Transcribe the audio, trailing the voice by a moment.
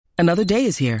Another day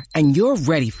is here, and you're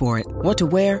ready for it. What to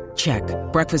wear? Check.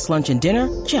 Breakfast, lunch, and dinner?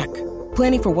 Check.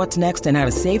 Planning for what's next and how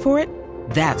to save for it?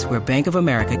 That's where Bank of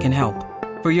America can help.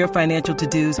 For your financial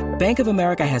to-dos, Bank of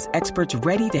America has experts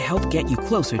ready to help get you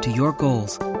closer to your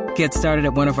goals. Get started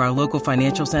at one of our local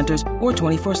financial centers or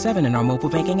 24/7 in our mobile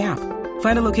banking app.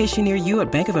 Find a location near you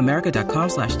at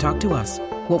bankofamerica.com/talktous.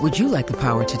 What would you like the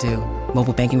power to do?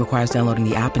 Mobile banking requires downloading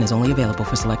the app and is only available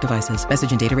for select devices.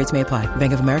 Message and data rates may apply.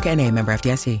 Bank of America N.A., member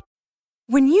FDIC.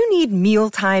 When you need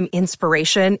mealtime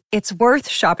inspiration, it's worth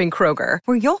shopping Kroger,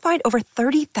 where you'll find over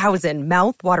 30,000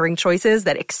 mouth-watering choices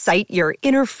that excite your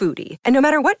inner foodie. And no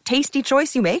matter what tasty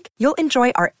choice you make, you'll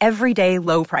enjoy our everyday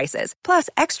low prices, plus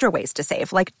extra ways to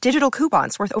save, like digital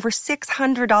coupons worth over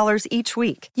 $600 each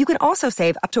week. You can also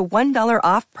save up to $1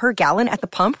 off per gallon at the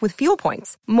pump with fuel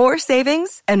points. More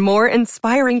savings and more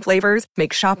inspiring flavors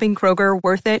make shopping Kroger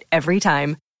worth it every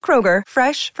time. Kroger,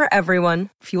 fresh for everyone.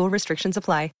 Fuel restrictions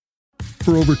apply.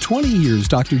 For over 20 years,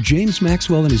 Dr. James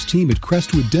Maxwell and his team at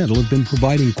Crestwood Dental have been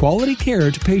providing quality care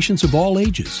to patients of all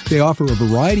ages. They offer a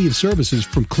variety of services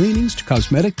from cleanings to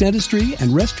cosmetic dentistry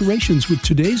and restorations with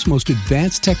today's most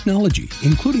advanced technology,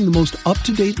 including the most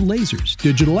up-to-date lasers,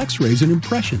 digital x-rays, and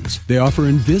impressions. They offer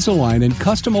Invisalign and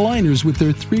custom aligners with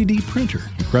their 3D printer.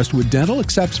 Crestwood Dental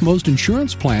accepts most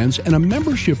insurance plans and a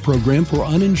membership program for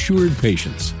uninsured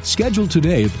patients. Schedule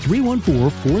today at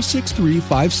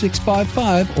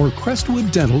 314-463-5655 or crestwooddental.com. He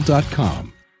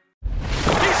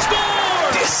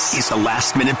scores! This is the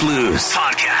Last Minute Blues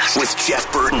podcast with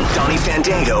Jeff Burton, Donnie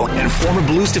Fandango, and former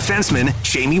Blues defenseman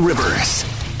Jamie Rivers.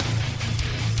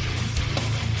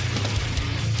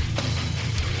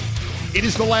 It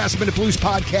is the Last Minute Blues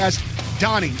podcast.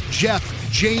 Donnie, Jeff,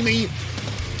 Jamie,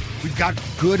 we've got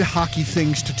good hockey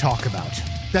things to talk about.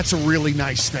 That's a really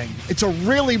nice thing. It's a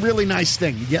really, really nice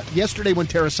thing. Yesterday when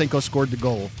Tarasenko scored the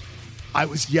goal, I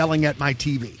was yelling at my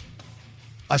TV.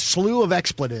 A slew of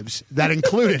expletives that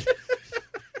included,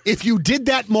 if you did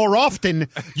that more often,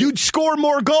 you'd score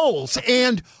more goals.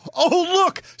 And, oh,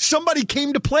 look, somebody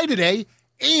came to play today,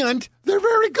 and they're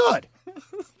very good.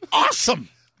 Awesome.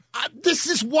 This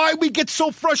is why we get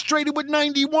so frustrated with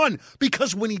 91,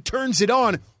 because when he turns it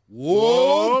on,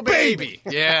 whoa, baby.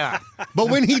 Yeah. But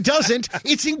when he doesn't,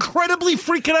 it's incredibly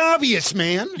freaking obvious,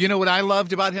 man. You know what I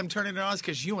loved about him turning it on is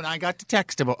because you and I got to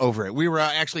text over it. We were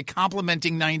actually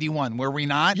complimenting 91, were we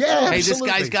not? Yeah, hey,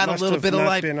 absolutely. this guy's got a little bit of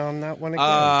life. Been on that one again.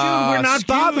 Dude, we're not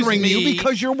bothering you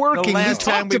because you're working. The last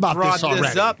we time talked we about brought this already.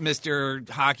 this up, Mr.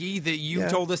 Hockey, that you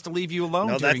told us to leave you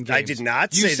alone during games. I did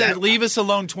not say that. You said leave us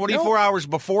alone 24 hours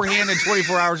beforehand and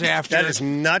 24 hours after. That is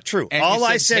not true. And all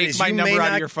I said said is my you number may out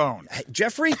not. of your phone.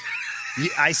 Jeffrey,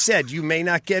 I said you may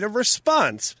not get a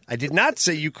response. I did not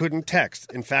say you couldn't text.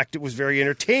 In fact, it was very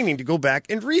entertaining to go back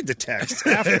and read the text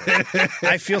after.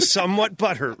 I feel somewhat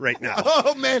butthurt right now.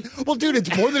 Oh, man. Well, dude,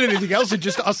 it's more than anything else. It's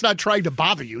just us not trying to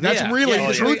bother you. That's really,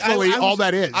 truthfully, all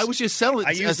that is. I was just selling.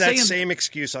 I use that same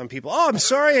excuse on people. Oh, I'm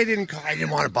sorry I didn't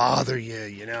want to bother you,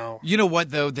 you know. You know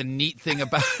what, though? The neat thing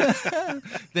about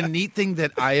the neat thing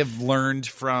that I have learned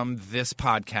from this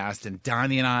podcast, and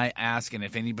Donnie and I ask, and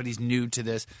if anybody's new to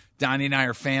this, Donnie and I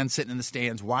are fans sitting in the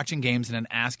stands watching games and then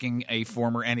asking a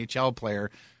former NHL player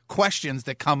questions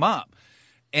that come up.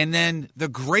 And then the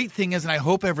great thing is, and I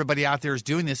hope everybody out there is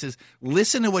doing this, is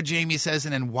listen to what Jamie says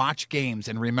and then watch games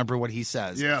and remember what he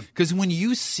says. Yeah. Because when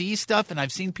you see stuff, and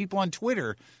I've seen people on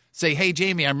Twitter say, hey,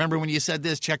 Jamie, I remember when you said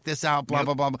this, check this out, blah,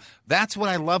 blah, blah, blah. That's what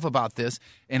I love about this.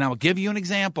 And I'll give you an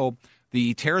example.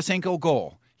 The Tarasenko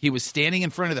goal. He was standing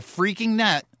in front of the freaking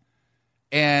net,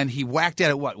 and he whacked at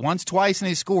it, once, twice, and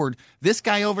he scored. This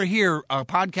guy over here, a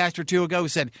podcast or two ago,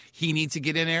 said he needs to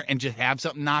get in there and just have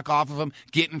something knock off of him,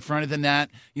 get in front of the net,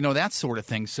 that sort of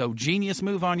thing. So genius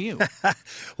move on you.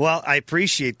 Well, I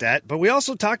appreciate that. But we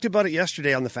also talked about it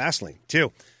yesterday on the Fast Lane,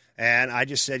 too. And I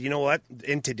just said, you know what?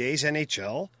 In today's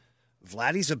NHL,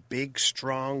 Vladdy's a big,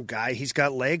 strong guy. He's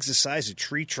got legs the size of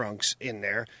tree trunks in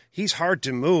there. He's hard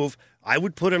to move. I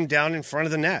would put him down in front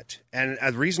of the net. And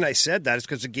the reason I said that is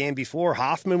because the game before,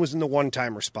 Hoffman was in the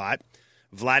one-timer spot.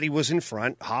 Vladdy was in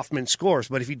front. Hoffman scores.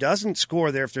 But if he doesn't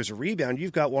score there, if there's a rebound,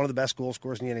 you've got one of the best goal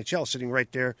scorers in the NHL sitting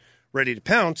right there ready to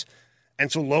pounce.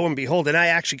 And so lo and behold, and I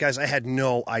actually, guys, I had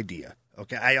no idea.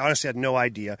 Okay, I honestly had no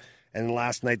idea. And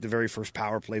last night, the very first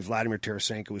power play, Vladimir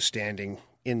Tarasenko was standing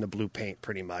in the blue paint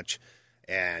pretty much.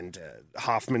 And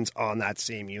Hoffman's on that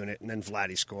same unit, and then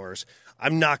Vladdy scores.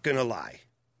 I'm not going to lie.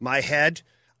 My head,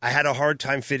 I had a hard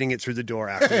time fitting it through the door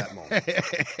after that moment.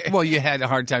 Well, you had a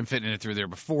hard time fitting it through there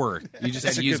before. You just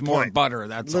had to use more butter.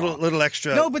 That's all. Little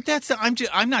extra. No, but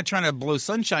I'm not trying to blow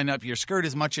sunshine up your skirt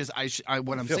as much as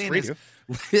what I'm saying is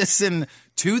listen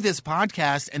to this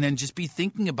podcast and then just be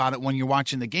thinking about it when you're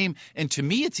watching the game. And to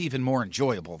me, it's even more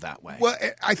enjoyable that way. Well,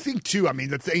 I think, too, I mean,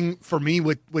 the thing for me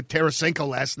with Tarasenko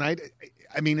last night,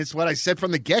 I mean, it's what I said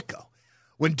from the get-go.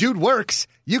 When dude works,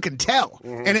 you can tell.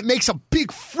 Mm-hmm. And it makes a big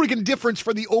friggin' difference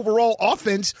for the overall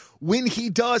offense when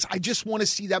he does. I just want to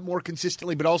see that more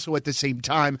consistently, but also at the same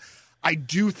time, I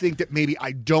do think that maybe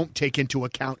I don't take into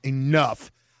account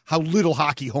enough how little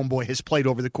hockey homeboy has played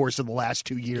over the course of the last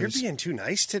 2 years. You're being too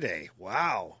nice today.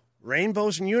 Wow.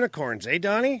 Rainbows and unicorns, eh,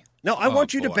 Donnie? No, I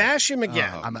want you to bash him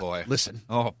again. Oh, boy. Listen.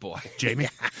 Oh, boy. Jamie.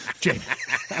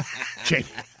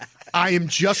 I am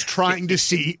just trying to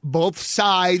see both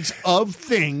sides of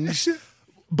things,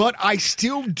 but I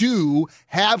still do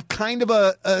have kind of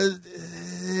a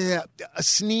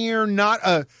sneer, not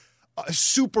a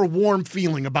super warm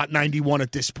feeling about 91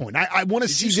 at this point. I want to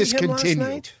see this continue. Last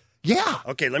night? Yeah.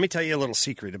 Okay, let me tell you a little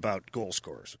secret about goal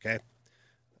scorers, okay?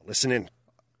 Listen in.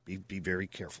 Be very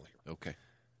careful here. Okay.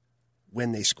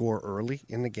 When they score early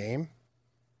in the game,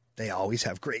 they always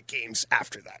have great games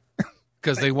after that.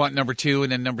 Because they want number 2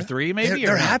 and then number 3, maybe?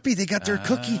 They're happy they got their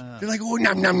cookie. They're like, oh,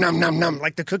 nom, nom, nom, nom, nom,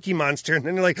 like the Cookie Monster. And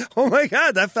then they're like, oh, my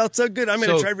God, that felt so good. I'm going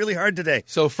to try really hard today.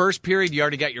 So first period, you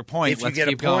already got your point. If you get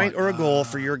a point or a goal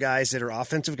for your guys that are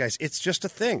offensive guys, it's just a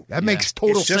thing. That makes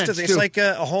total sense, too. It's like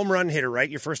a home run hitter, right?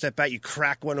 Your first at bat, you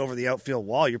crack one over the outfield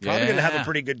wall. You're probably going to have a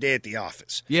pretty good day at the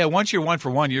office. Yeah, once you're 1 for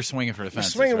 1, you're swinging for the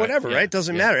fences. You're swinging whatever, right?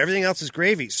 Doesn't matter. Everything else is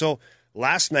gravy. So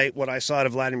last night, what I saw out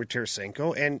of Vladimir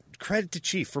Tarasenko, and credit to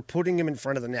Chief for putting him in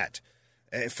front of the net.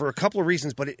 For a couple of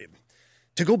reasons, but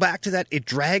to go back to that, it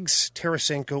drags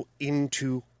Tarasenko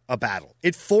into a battle.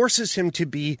 It forces him to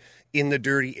be in the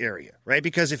dirty area, right?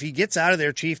 Because if he gets out of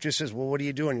there, Chief just says, well, what are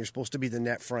you doing? You're supposed to be the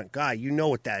net front guy. You know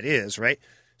what that is, right?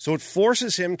 So it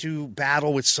forces him to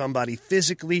battle with somebody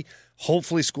physically,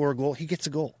 hopefully score a goal. He gets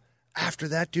a goal. After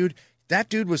that dude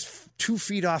was 2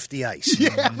 feet off the ice.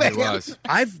 Yeah, man. He was.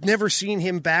 I've never seen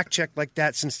him back check like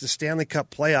that since the Stanley Cup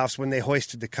playoffs when they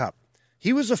hoisted the cup.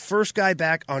 He was the first guy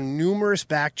back on numerous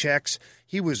back checks.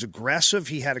 He was aggressive.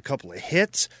 He had a couple of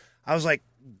hits. I was like,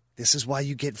 this is why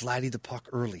you get Vladdy the puck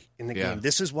early in the game.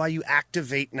 This is why you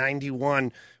activate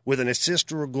 91 with an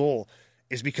assist or a goal,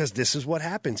 is because this is what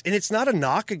happens. And it's not a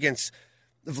knock against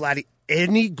Vladdy.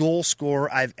 Any goal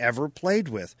scorer I've ever played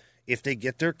with, if they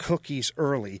get their cookies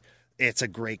early, it's a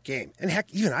great game. And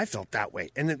heck, even I felt that way.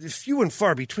 And it's few and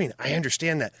far between. I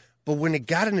understand that. But when it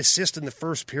got an assist in the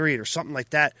first period or something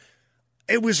like that,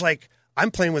 it was like, I'm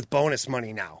playing with bonus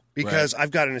money now because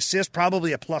I've got an assist,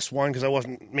 probably a +1 because I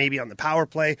wasn't maybe on the power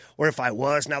play, or if I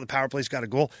was, now the power play's got a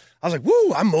goal. I was like,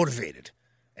 woo, I'm motivated.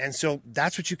 And so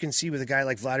that's what you can see with a guy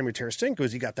like Vladimir Tarasenko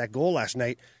is he got that goal last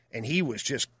night, and he was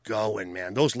just going,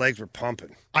 man. Those legs were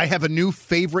pumping. I have a new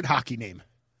favorite hockey name.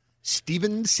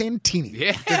 Steven Santini.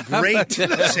 Yeah. The great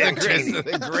Santini.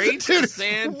 The great Dude,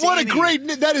 Santini. what a great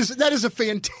that is a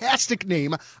fantastic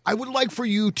name. I would like for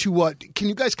you to can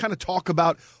you guys kind of talk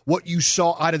about what you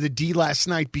saw out of the D last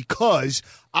night, because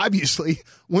obviously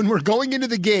when we're going into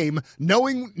the game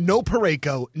knowing no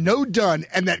Parayko, no Dunn,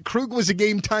 and that Krug was a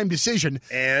game time decision,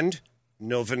 and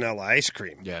no vanilla ice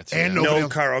cream. Yeah, and no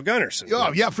Carl Gunnarsson.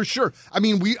 Oh, yeah, for sure. I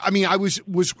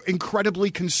was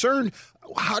incredibly concerned.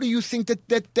 How do you think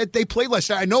that they played last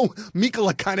night? I know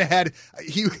Mikkola kind of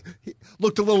he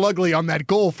looked a little ugly on that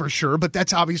goal for sure, but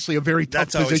that's obviously a very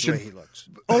tough position. That's always the way he looks.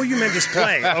 Oh, you meant his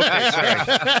play. Okay,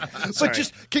 sorry. But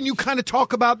just, can you kind of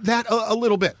talk about that a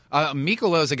little bit?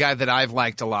 Mikkola is a guy that I've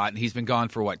liked a lot, and he's been gone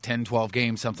for, 10, 12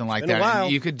 games, something like that. A while.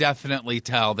 And you could definitely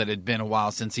tell that it had been a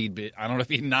while since he'd been, I don't know if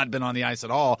he'd not been on the ice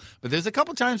at all, but there's a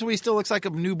couple times where he still looks like a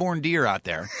newborn deer out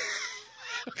there.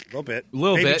 A little bit.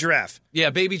 Baby giraffe.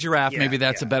 Yeah, baby giraffe. Yeah, maybe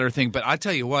that's a better thing. But I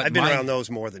tell you what. I've been around those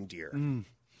more than deer.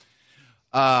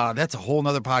 That's a whole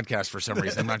nother podcast for some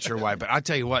reason. I'm not sure why. But I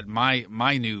tell you what,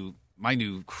 my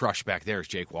new crush back there is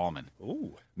Jake Wallman.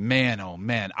 Ooh. Man, oh,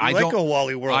 man. I like a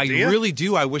Wally World, I do you? really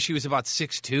do. I wish he was about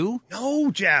 6'2".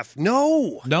 No, Jeff.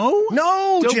 No. No?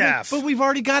 No, Jeff. But we've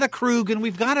already got a Krug and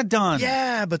we've got a Dunn.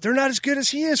 Yeah, but they're not as good as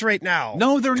he is right now.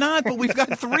 No, they're not, but we've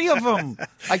got 3 of them.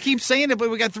 I keep saying it,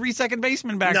 but we got 3 second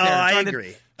basemen back there. I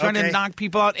agree. Trying to knock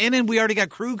people out. And then we already got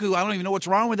Krug, who I don't even know what's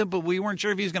wrong with him, but we weren't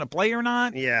sure if he was going to play or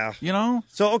not. Yeah. You know?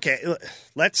 So, okay,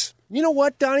 you know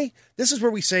what, Donnie? This is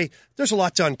where we say there's a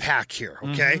lot to unpack here,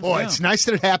 okay? Oh, it's nice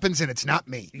that it happens, and it's not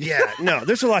me. Yeah, no,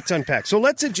 there's a lot to unpack. So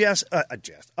let's address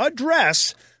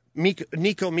Nico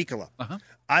Mikkola. Uh-huh.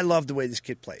 I love the way this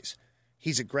kid plays.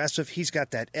 He's aggressive. He's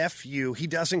got that FU. He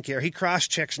doesn't care. He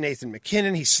cross-checks Nathan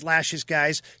McKinnon. He slashes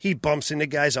guys. He bumps into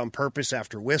guys on purpose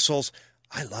after whistles.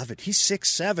 I love it. He's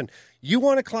 6'7". You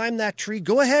want to climb that tree?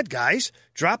 Go ahead, guys.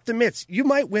 Drop the mitts. You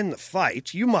might win the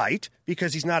fight. You might,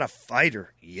 because he's not a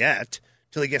fighter yet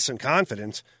till he gets some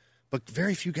confidence. But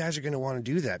very few guys are going to want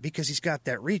to do that because he's got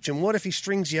that reach. And what if he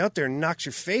strings you out there and knocks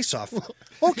your face off?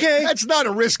 Okay. That's not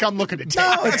a risk I'm looking to take.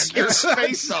 No, Knock your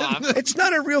face off. It's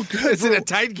not a real good Is it a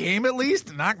tight game at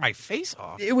least? Knock my face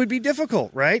off. It would be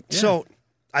difficult, right? Yeah. So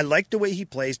I like the way he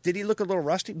plays. Did he look a little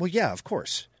rusty? Well, yeah, of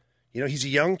course. You know, he's a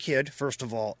young kid, first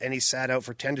of all, and he sat out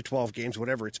for 10 to 12 games,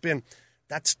 whatever it's been.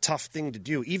 That's a tough thing to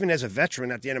do. Even as a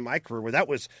veteran at the end of my career, where that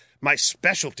was my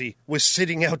specialty, was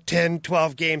sitting out 10,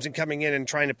 12 games and coming in and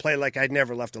trying to play like I'd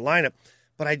never left a lineup.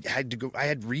 But I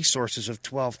had resources of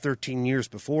 12, 13 years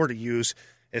before to use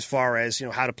as far as, you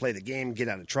know, how to play the game, get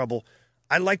out of trouble.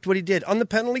 I liked what he did. On the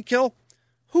penalty kill,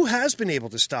 who has been able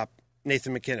to stop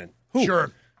Nathan McKinnon? Who?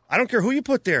 Sure. I don't care who you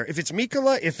put there. If it's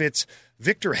Mikkola, if it's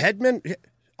Victor Hedman,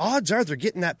 odds are they're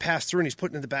getting that pass through and he's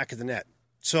putting it in the back of the net.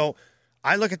 So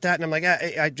I look at that and I'm like,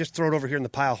 I just throw it over here in the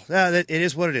pile. It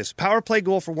is what it is. Power play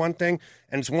goal for one thing,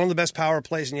 and it's one of the best power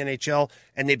plays in the NHL,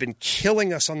 and they've been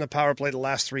killing us on the power play the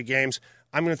last 3 games.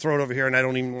 I'm going to throw it over here, and I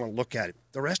don't even want to look at it.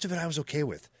 The rest of it I was okay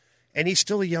with. And he's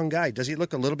still a young guy. Does he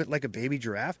look a little bit like a baby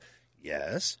giraffe?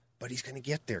 Yes, but he's going to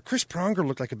get there. Chris Pronger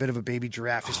looked like a bit of a baby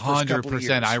giraffe his first couple of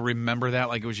years. 100%. I remember that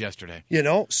like it was yesterday. You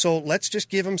know, so let's just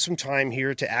give him some time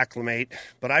here to acclimate.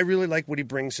 But I really like what he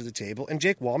brings to the table. And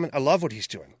Jake Wallman, I love what he's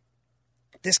doing.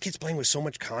 This kid's playing with so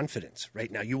much confidence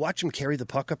right now. You watch him carry the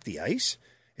puck up the ice.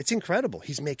 It's incredible.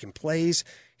 He's making plays.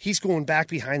 He's going back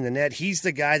behind the net. He's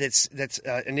the guy that's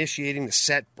initiating the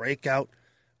set breakout.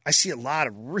 I see a lot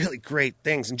of really great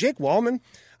things. And Jake Wallman,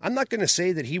 I'm not going to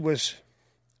say that he was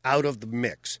out of the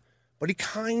mix, but he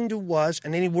kind of was.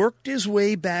 And then he worked his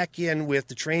way back in with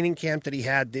the training camp that he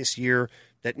had this year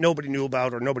that nobody knew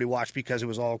about or nobody watched because it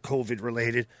was all COVID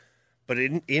related. But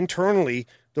internally,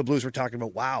 the Blues were talking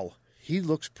about, wow, he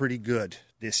looks pretty good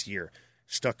this year.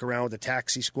 Stuck around with the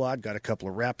taxi squad, got a couple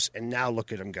of reps, and now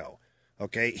look at him go.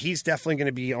 Okay, he's definitely going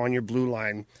to be on your blue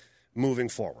line moving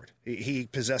forward. He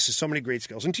possesses so many great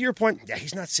skills. And to your point, yeah,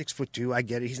 he's not 6'2". I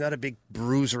get it. He's not a big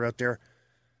bruiser out there.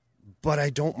 But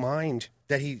I don't mind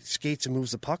that he skates and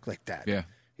moves the puck like that. Yeah.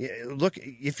 Look,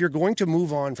 if you're going to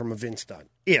move on from a Vince Dunn,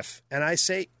 and I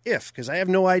say if, because I have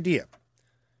no idea,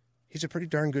 he's a pretty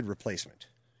darn good replacement.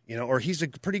 You know, or he's a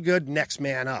pretty good next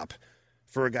man up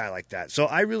for a guy like that. So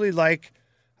I really like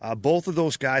both of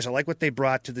those guys. I like what they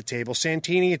brought to the table.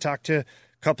 Santini, I talked to a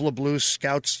couple of Blues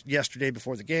scouts yesterday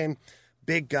before the game.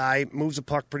 Big guy, moves the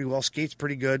puck pretty well, skates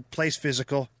pretty good, plays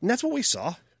physical. And that's what we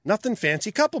saw. Nothing fancy.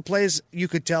 A couple plays, you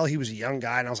could tell he was a young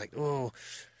guy, and I was like, oh,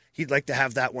 he'd like to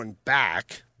have that one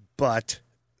back. But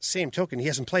same token, he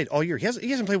hasn't played all year. He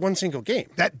hasn't played one single game.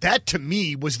 That to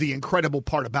me was the incredible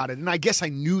part about it. And I guess I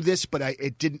knew this, but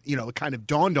it didn't, it kind of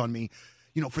dawned on me.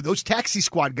 For those taxi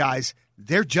squad guys,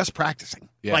 they're just practicing.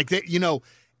 Yeah. Like,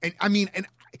 and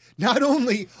not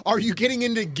only are you getting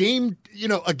into a game,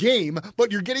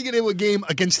 but you're getting into a game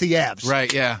against the Avs.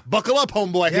 Right, yeah. Buckle up,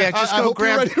 homeboy. Yeah, just I go hope you're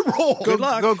grab, ready to roll. Good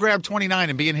luck. Go grab 29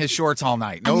 and be in his shorts all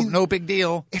night. No big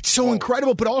deal. It's so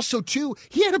incredible, but also, too,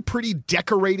 he had a pretty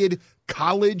decorated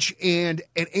college and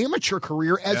an amateur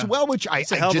career as well, which I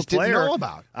just didn't know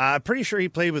about. Pretty sure he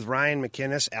played with Ryan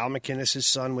McInnes, Al McInnes'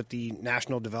 son, with the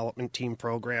National Development Team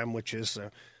program, which is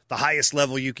the highest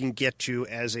level you can get to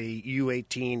as a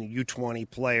U18, U20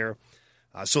 player.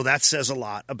 So that says a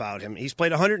lot about him. He's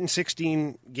played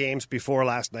 116 games before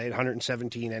last night,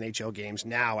 117 NHL games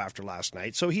now after last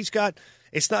night. So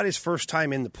it's not his first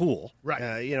time in the pool.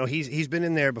 Right. He's been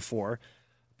in there before.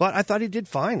 But I thought he did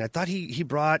fine. I thought he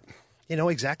brought,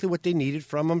 exactly what they needed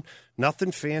from him.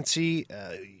 Nothing fancy.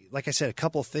 Like I said, a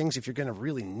couple of things. If you're going to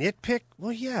really nitpick,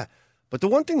 well, yeah. But the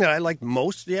one thing that I liked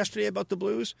most yesterday about the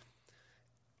Blues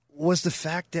was the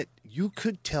fact that you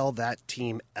could tell that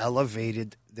team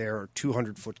elevated their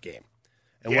 200-foot game.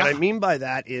 And what I mean by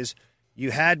that is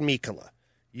you had Mikkola,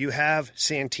 you have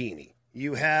Santini,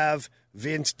 you have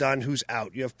Vince Dunn, who's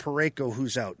out, you have Parayko,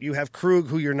 who's out, you have Krug,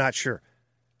 who you're not sure.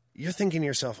 You're thinking to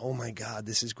yourself, oh, my God,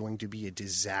 this is going to be a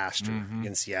disaster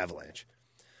against the Avalanche.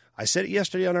 I said it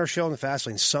yesterday on our show on the Fast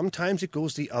Lane. Sometimes it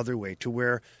goes the other way to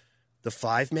where the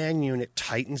five-man unit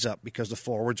tightens up because the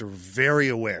forwards are very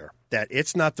aware that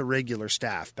it's not the regular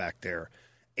staff back there.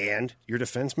 And your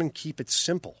defensemen keep it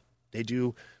simple. They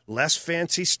do less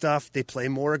fancy stuff. They play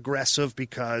more aggressive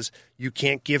because you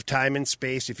can't give time and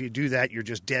space. If you do that, you're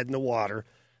just dead in the water.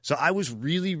 So I was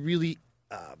really, really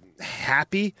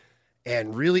happy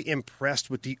and really impressed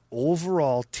with the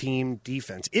overall team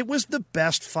defense. It was the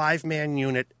best five-man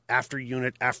unit after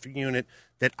unit after unit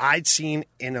that I'd seen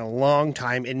in a long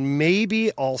time and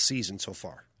maybe all season so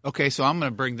far. Okay, so I'm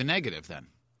going to bring the negative then.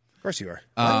 Of course you are.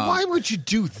 Why would you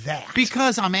do that?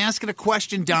 Because I'm asking a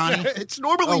question, Donnie. It's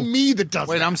normally me that does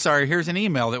Wait, that. I'm sorry. Here's an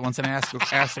email that wants to ask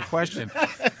a question.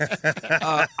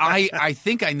 I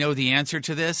think I know the answer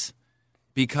to this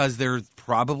because they're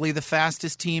probably the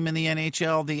fastest team in the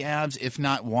NHL, the Avs, if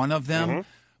not one of them. Mm-hmm.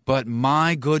 But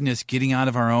my goodness, getting out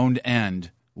of our own end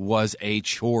was a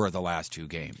chore the last two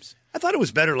games. I thought it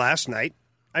was better last night.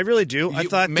 I really do. I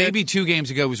thought maybe 2 games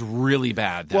ago was really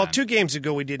bad. Then. Well, 2 games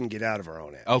ago we didn't get out of our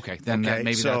own end. Okay, then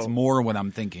that's more what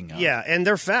I'm thinking of. Yeah, and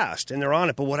they're fast and they're on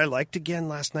it. But what I liked again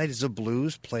last night is the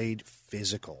Blues played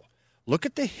physical. Look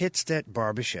at the hits that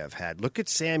Barbashev had. Look at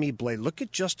Sammy Blais. Look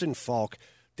at Justin Falk.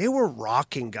 They were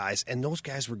rocking guys, and those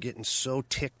guys were getting so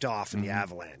ticked off in the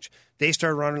Avalanche. They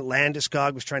started running.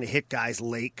 Landeskog was trying to hit guys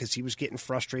late because he was getting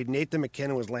frustrated. Nathan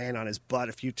McKinnon was laying on his butt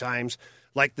a few times.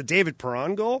 Like the David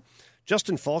Perron goal,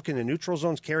 Justin Falk in the neutral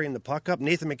zone's carrying the puck up.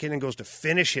 Nathan McKinnon goes to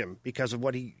finish him because of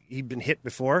what he'd been hit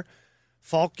before.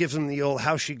 Falk gives him the old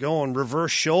how's she going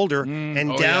reverse shoulder,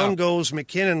 and down goes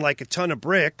McKinnon like a ton of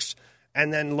bricks.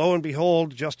 And then lo and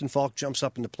behold, Justin Falk jumps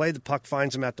up into play. The puck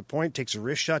finds him at the point, takes a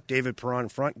wrist shot. David Perron in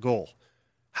front, goal.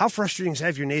 How frustrating is to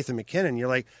have your Nathan McKinnon? You're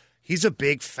like, he's a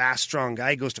big, fast, strong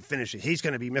guy. He goes to finish it. He's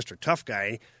going to be Mr. Tough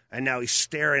Guy. And now he's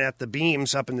staring at the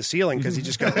beams up in the ceiling because he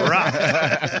just got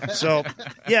rocked. So,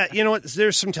 yeah, you know what?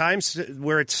 There's some times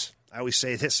where it's, I always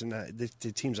say this, and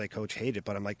the teams I coach hate it,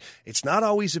 but I'm like, it's not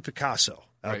always a Picasso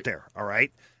out there, all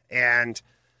right? And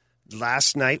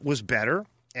last night was better,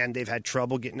 and they've had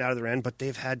trouble getting out of their end, but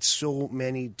they've had so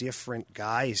many different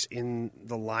guys in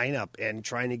the lineup and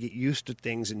trying to get used to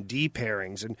things and D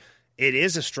pairings, and it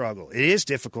is a struggle. It is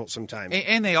difficult sometimes.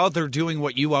 And they're doing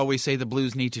what you always say the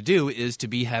Blues need to do is to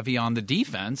be heavy on the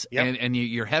defense. Yep. And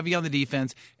you're heavy on the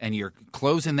defense, and you're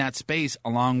closing that space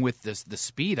along with the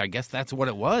speed. I guess that's what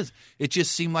it was. It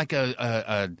just seemed like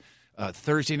a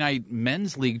Thursday night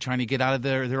men's league trying to get out of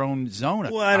their own zone.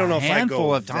 Well, I don't know if I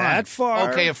go of that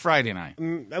far. Okay, a Friday night.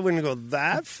 I wouldn't go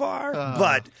that far.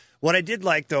 But what I did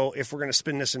like, though, if we're going to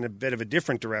spin this in a bit of a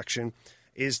different direction,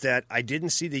 is that I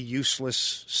didn't see the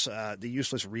useless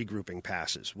regrouping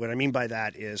passes. What I mean by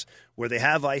that is where they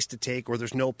have ice to take or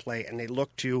there's no play and they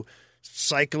look to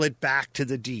cycle it back to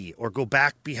the D or go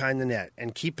back behind the net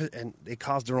and keep it, and they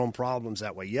cause their own problems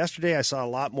that way. Yesterday I saw a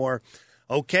lot more,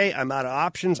 okay, I'm out of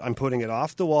options, I'm putting it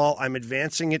off the wall, I'm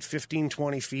advancing it 15,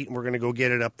 20 feet, and we're going to go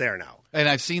get it up there now. And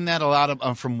I've seen that a lot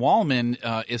of from Wallman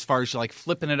as far as like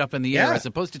flipping it up in the air as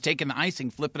opposed to taking the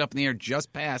icing, flip it up in the air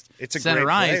just past it's a center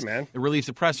great play, ice. Man. It relieves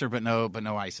the pressure, but no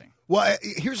icing. Well,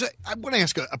 I want to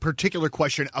ask a particular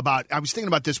question about, I was thinking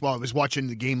about this while I was watching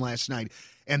the game last night,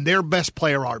 and their best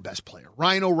player, our best player,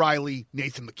 Ryan O'Reilly,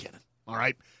 Nathan McKinnon, all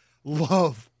right?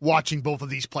 Love watching both of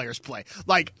these players play.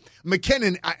 Like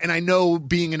McKinnon, and I know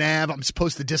being an Av, I'm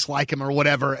supposed to dislike him or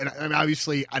whatever, and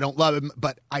obviously I don't love him,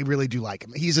 but I really do like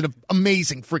him. He's an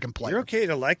amazing freaking player. You're okay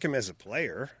to like him as a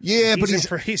player. Yeah, but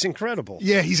he's incredible.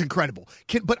 Yeah, he's incredible.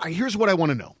 But here's what I want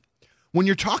to know. When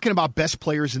you're talking about best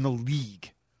players in the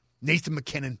league, Nathan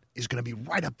McKinnon is going to be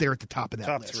right up there at the top of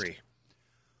that list. Top 3.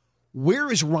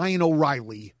 Where is Ryan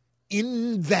O'Reilly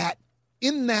in that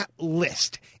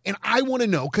list? And I want to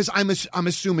know, because I'm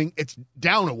assuming it's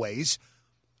down a ways,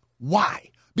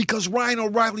 why? Because Ryan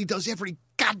O'Reilly does every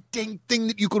goddamn thing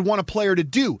that you could want a player to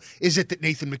do. Is it that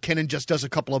Nathan McKinnon just does a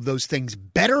couple of those things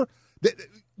better?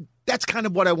 That's kind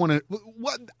of what I want to.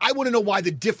 I want to know why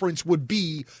the difference would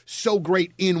be so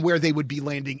great in where they would be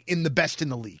landing in the best in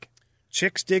the league.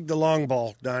 Chicks dig the long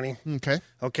ball, Donnie.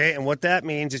 Okay, and what that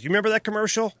means is, you remember that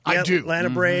commercial? I do. Atlanta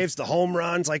Braves, the home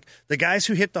runs. Like, the guys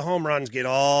who hit the home runs get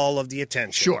all of the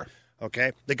attention. Sure.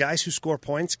 Okay? The guys who score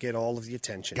points get all of the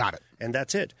attention. Got it. And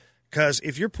that's it. Because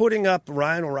if you're putting up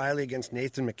Ryan O'Reilly against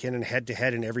Nathan McKinnon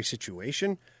head-to-head in every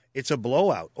situation, it's a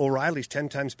blowout. O'Reilly's 10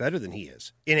 times better than he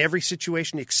is in every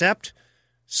situation except,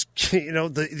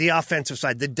 the offensive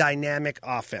side, the dynamic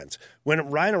offense. When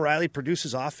Ryan O'Reilly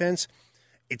produces offense,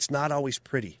 it's not always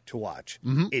pretty to watch.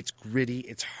 Mm-hmm. It's gritty.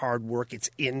 It's hard work. It's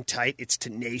in tight. It's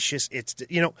tenacious.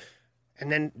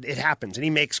 And then it happens. And he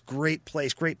makes great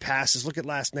plays, great passes. Look at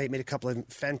last night. Made a couple of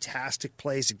fantastic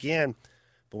plays again.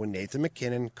 But when Nathan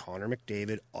McKinnon, Connor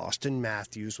McDavid, Austin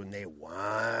Matthews, when they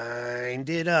wind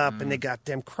it up and they got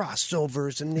them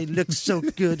crossovers and they look so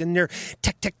good and they're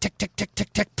tech,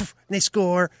 poof, and they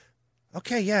score.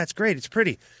 Okay, yeah, it's great. It's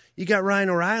pretty. You got Ryan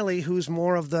O'Reilly, who's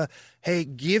more of the, hey,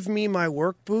 give me my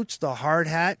work boots, the hard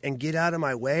hat, and get out of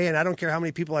my way. And I don't care how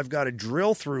many people I've got to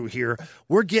drill through here.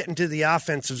 We're getting to the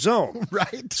offensive zone.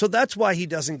 Right. So that's why he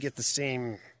doesn't get the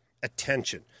same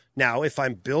attention. Now, if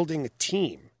I'm building a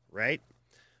team, right,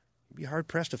 you'd be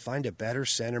hard-pressed to find a better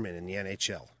centerman in the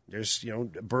NHL. There's,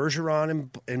 Bergeron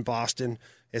in Boston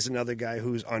is another guy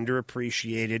who's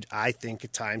underappreciated, I think,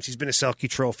 at times. He's been a Selke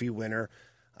Trophy winner.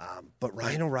 But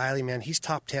Ryan O'Reilly, man, he's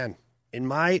top 10. In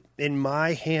my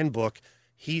handbook,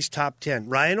 he's top 10.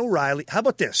 Ryan O'Reilly, how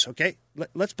about this, okay?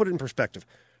 Let's put it in perspective.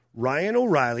 Ryan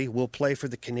O'Reilly will play for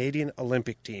the Canadian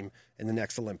Olympic team in the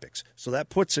next Olympics. So that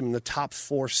puts him in the top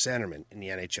 4 centermen in the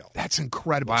NHL. That's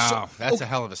incredible. Wow, that's a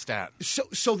hell of a stat.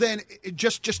 So then,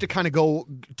 just to kind of go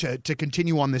to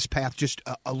continue on this path just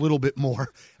a little bit more,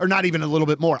 or not even a little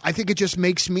bit more, I think it just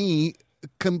makes me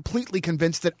completely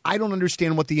convinced that I don't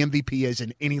understand what the MVP is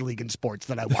in any league in sports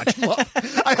that I watch.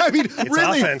 I mean, it's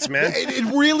really, offense, man. It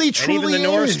really, truly is. And even the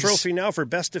Norris Trophy now for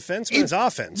best defenseman is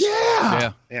offense.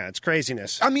 Yeah, it's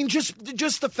craziness. I mean, just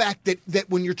the fact that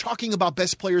when you're talking about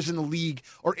best players in the league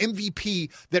or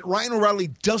MVP, that Ryan O'Reilly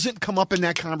doesn't come up in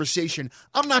that conversation.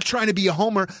 I'm not trying to be a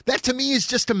homer. That to me is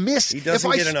just a miss. He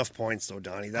doesn't get enough points, though,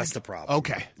 Donnie. That's the problem.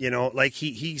 Okay.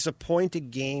 He's a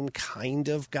point-a-game kind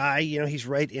of guy. He's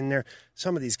right in there.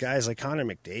 Some of these guys, like Connor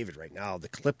McDavid right now, the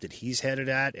clip that he's headed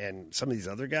at, and some of these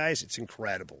other guys, it's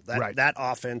incredible. That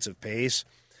offensive pace.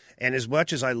 And as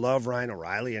much as I love Ryan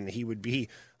O'Reilly, and he would be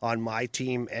on my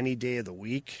team any day of the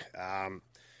week,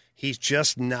 he's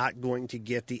just not going to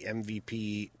get the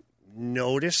MVP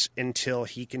notice until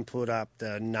he can put up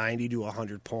the 90 to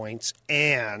 100 points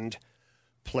and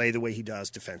play the way he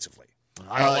does defensively.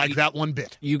 I don't like that one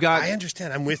bit. I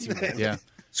understand. I'm with you, man. Yeah.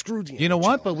 Screw the You know NHL.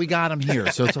 what? But we got him here,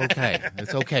 so it's okay.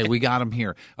 It's okay. We got him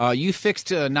here. You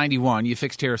fixed 91. You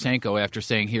fixed Tarasenko after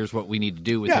saying, here's what we need to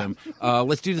do with him.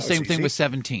 Let's do the same thing with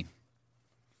 17.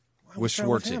 With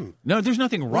Schwartzy. No, there's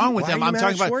nothing wrong with him. I'm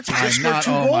talking about. He just scored 2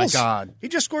 goals. Oh, my God. He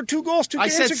just scored 2 goals 2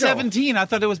 games ago. I said 17. I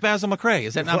thought it was Basil McRae.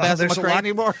 Is that not Basil McRae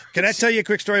anymore? Can I tell you a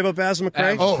quick story about Basil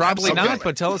McRae? Probably not,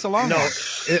 but tell us a long one.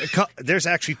 No, there's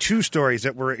actually 2 stories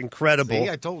that were incredible. See,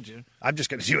 I told you. I'm just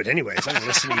going to do it anyways. I'm going to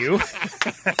listen to you.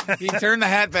 He turned the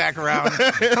hat back around.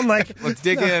 I'm like, let's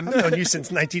dig in. I've known you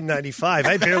since 1995.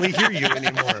 I barely hear you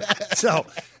anymore. So,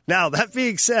 now, that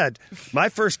being said, my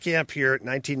first camp here at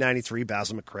 1993,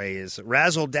 Basil McRae is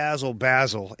Razzle Dazzle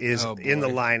Basil is in the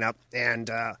lineup. And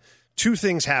 2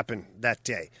 things happened that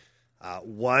day.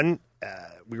 One,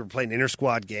 we were playing an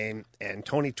inter-squad game, and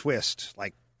Tony Twist,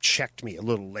 checked me a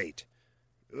little late.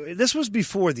 This was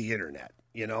before the internet.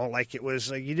 It was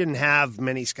you didn't have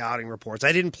many scouting reports.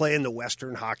 I didn't play in the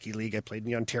Western Hockey League. I played in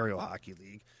the Ontario Hockey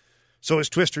League. So as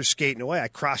Twister's skating away, I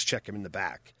cross-check him in the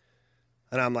back.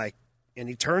 And I'm like, and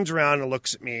he turns around and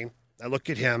looks at me. I look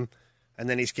at him, and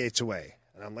then he skates away.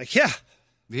 And I'm like, yeah.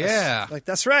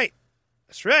 That's right.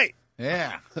 That's right.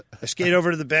 Yeah. I skate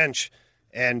over to the bench,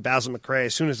 and Basil McRae,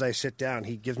 as soon as I sit down,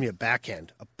 he gives me a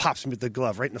backhand, pops me with the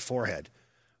glove right in the forehead.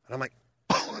 And I'm like,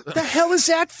 what the hell is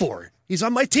that for? He's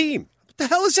on my team. What the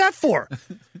hell is that for?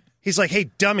 He's like, hey,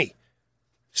 dummy,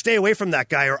 stay away from that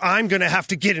guy or I'm going to have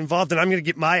to get involved and I'm going to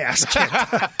get my ass kicked.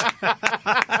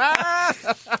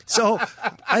 So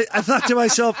I thought to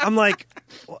myself, I'm like,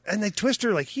 and they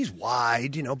Twister, he's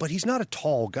wide, but he's not a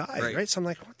tall guy, right? So I'm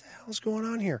like, what the hell is going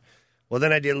on here? Well,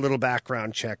 then I did a little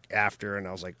background check after, and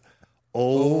I was like,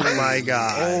 oh my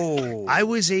God. I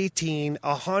was 18,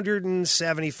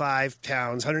 175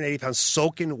 pounds, 180 pounds,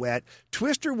 soaking wet.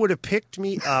 Twister would have picked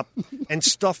me up and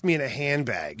stuffed me in a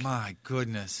handbag. My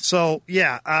goodness. So,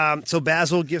 yeah. So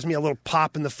Basil gives me a little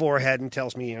pop in the forehead and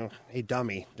tells me, hey,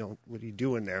 dummy, what are you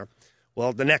doing there?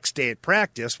 Well, the next day at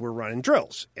practice, we're running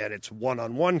drills, and it's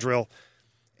one-on-one drill,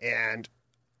 and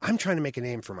I'm trying to make a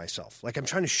name for myself. I'm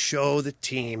trying to show the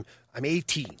team I'm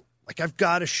 18. I've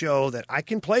got to show that I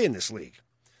can play in this league.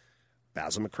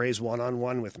 Basil McRae's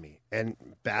one-on-one with me. And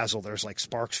Basil, there's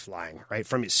sparks flying, right?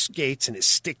 From his skates and his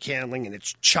stick handling, and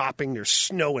it's chopping. There's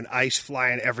snow and ice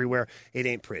flying everywhere. It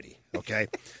ain't pretty, okay?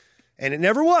 And it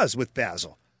never was with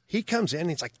Basil. He comes in, and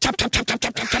he's like, chop, chop, chop, chop,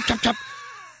 chop, chop, chop, chop, chop.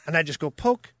 And I just go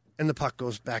poke, and the puck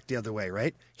goes back the other way,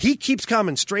 right? He keeps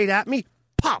coming straight at me,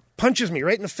 pop, punches me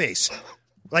right in the face.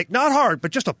 Not hard,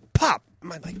 but just a pop.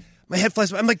 My head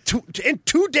flies. I'm like,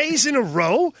 2 days in a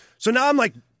row? So now I'm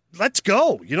like, let's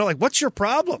go. What's your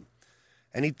problem?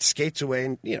 And he skates away,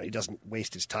 and, he doesn't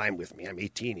waste his time with me. I'm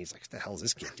 18. He's like, what the hell is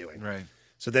this kid doing? Right.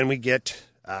 So then we get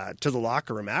to the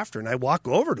locker room after, and I walk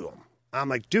over to him. I'm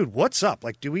like, dude, what's up?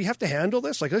 Do we have to handle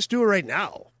this? Let's do it right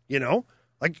now.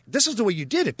 This is the way you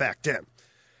did it back then.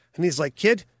 And he's like,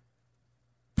 kid,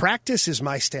 practice is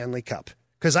my Stanley Cup.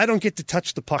 because I don't get to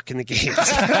touch the puck in the games.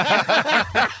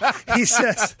 He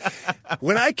says,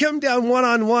 when I come down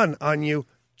one-on-one on you,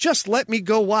 just let me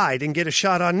go wide and get a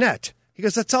shot on net. He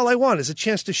goes, that's all I want is a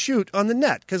chance to shoot on the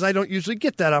net because I don't usually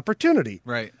get that opportunity.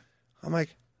 Right. I'm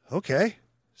like, okay,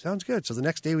 sounds good. So the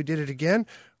next day we did it again.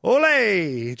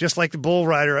 Ole! Just like the bull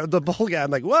rider, the bull guy.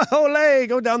 I'm like, whoa, ole!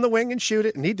 Go down the wing and shoot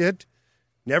it. And he did.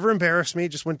 Never embarrassed me.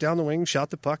 Just went down the wing,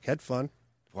 shot the puck, had fun.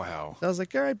 Wow. So I was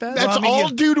like, all right, Basil. That's all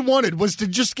dude wanted was to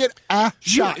just get a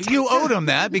shot. You owed him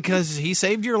that because he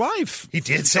saved your life. He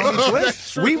did save his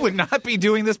life. We would not be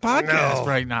doing this podcast No.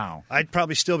 right now. I'd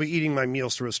probably still be eating my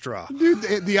meals through a straw.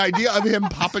 Dude, the idea of him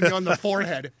popping you on the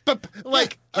forehead.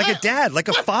 Like a dad, like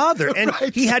a father. And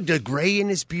Right. he had the gray in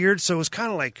his beard, so it was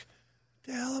kind of like,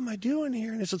 what the hell am I doing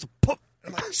here? And it's just a pop.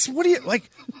 I'm like, what do you, like,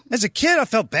 as a kid, I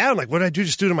felt bad. I'm like, what did I do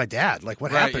just do to my dad? Like,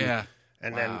 what happened? Yeah.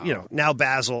 And then, now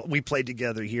Basil, we played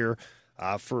together here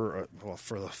for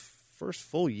the first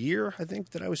full year, I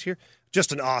think, that I was here.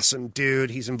 Just an awesome dude.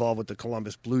 He's involved with the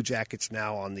Columbus Blue Jackets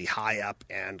now on the high up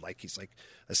end. Like, he's like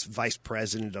a vice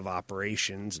president of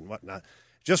operations and whatnot.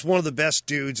 Just one of the best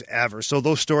dudes ever. So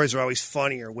those stories are always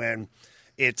funnier when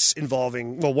it's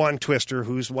involving, one, Twister,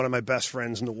 who's one of my best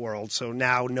friends in the world. So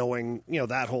now knowing,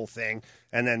 that whole thing,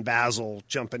 and then Basil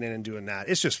jumping in and doing that,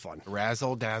 it's just fun.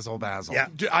 Razzle, dazzle, Basil. Yeah.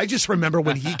 Dude, I just remember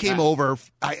when he came over,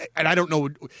 and I don't know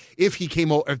if he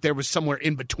came over, if there was somewhere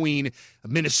in between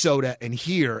Minnesota and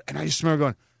here, and I just remember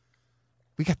going,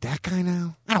 we got that guy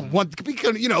now? I don't want,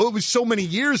 because, it was so many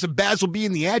years of Basil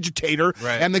being the agitator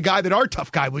and the guy that our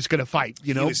tough guy was going to fight,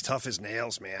 He was tough as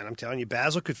nails, man. I'm telling you,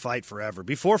 Basil could fight forever.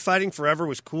 Before fighting forever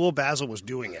was cool, Basil was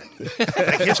doing it.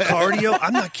 Like his cardio,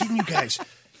 I'm not kidding you guys.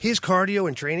 His cardio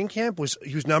in training camp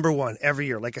he was number one every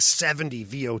year, like a 70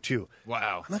 VO2.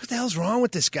 Wow. I'm like, what the hell's wrong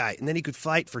with this guy? And then he could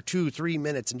fight for 2-3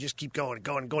 minutes and just keep going and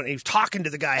going and going. And he was talking to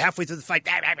the guy halfway through the fight.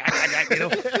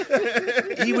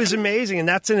 He was amazing. And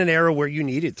that's in an era where you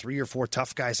needed 3 or 4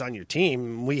 tough guys on your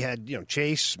team. We had,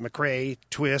 Chase, McRae,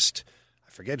 Twist. I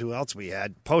forget who else we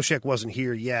had. Poshek wasn't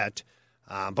here yet.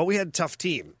 But we had a tough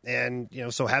team. And,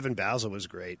 so having Basil was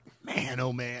great. Man,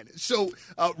 oh, man. So,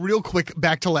 real quick,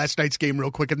 back to last night's game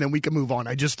real quick, and then we can move on.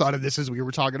 I just thought of this as we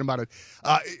were talking about it.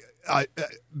 I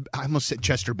almost said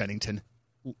Chester Bennington.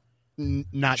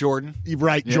 Not Jordan.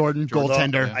 Right, yeah. Jordan,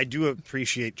 goaltender. I do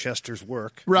appreciate Chester's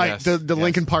work. Right, Yes. the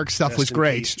Lincoln Park stuff was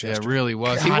great. Peace, Yeah, it really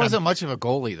was. God, He wasn't much of a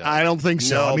goalie, though. I don't think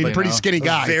so. No, I mean, but, pretty skinny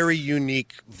guy. A very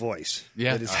unique voice.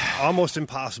 Yeah. That is almost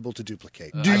impossible to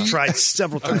duplicate. I've tried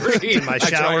several times in my I try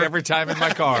shower. every time in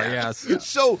my car, yes.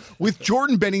 So, with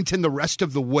Jordan Bennington the rest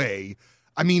of the way,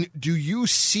 I mean, do you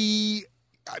see...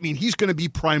 I mean, he's going to be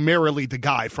primarily the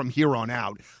guy from here on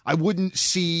out. I wouldn't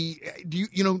see,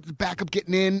 the backup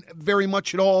getting in very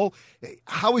much at all.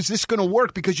 How is this going to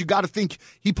work? Because you got to think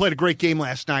he played a great game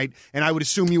last night, and I would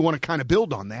assume you want to kind of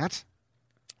build on that.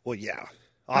 Well, yeah.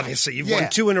 Obviously, you've won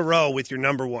 2 in a row with your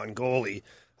number one goalie.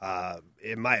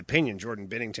 In my opinion, Jordan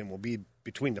Bennington will be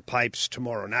between the pipes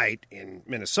tomorrow night in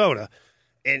Minnesota.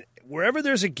 And wherever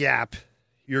there's a gap,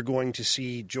 you're going to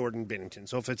see Jordan Bennington.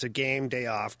 So if it's a game, day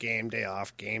off, game, day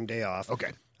off, game, day off, okay,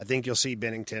 I think you'll see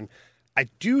Bennington. I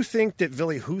do think that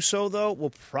Ville Husso, though, will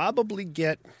probably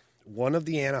get one of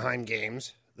the Anaheim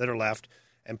games that are left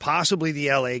and possibly the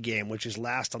LA game, which is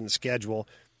last on the schedule.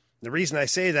 The reason I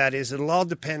say that is it'll all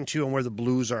depend, too, on where the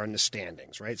Blues are in the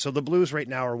standings, right? So the Blues right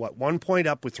now are, 1 point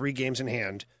up with 3 games in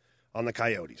hand on the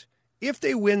Coyotes. If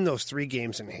they win those 3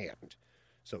 games in hand,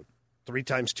 so 3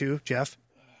 times 2, Jeff?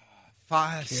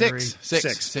 5,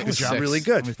 6. Good job. Really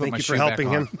good. Thank you for helping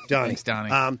him, Donnie. Thanks,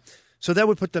 Donnie. So that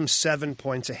would put them 7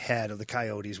 points ahead of the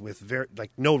Coyotes with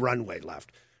no runway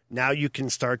left. Now you can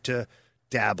start to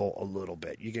dabble a little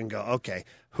bit. You can go, okay,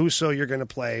 Husso, you're going to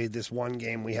play this one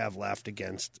game we have left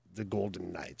against the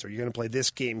Golden Knights, or you're going to play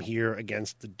this game here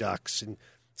against the Ducks, and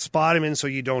spot him in so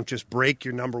you don't just break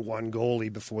your number one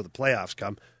goalie before the playoffs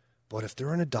come. But if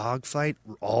they're in a dogfight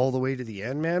all the way to the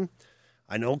end, man,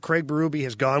 I know Craig Berube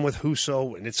has gone with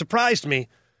Husso, and it surprised me,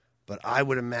 but I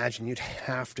would imagine you'd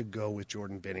have to go with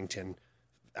Jordan Bennington.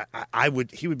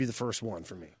 He would be the first one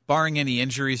for me. Barring any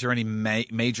injuries or any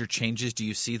major changes, do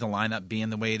you see the lineup being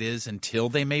the way it is until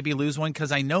they maybe lose one?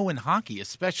 Because I know in hockey,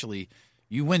 especially,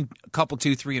 you win a couple,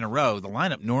 2, 3 in a row, the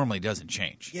lineup normally doesn't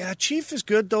change. Yeah, Chief is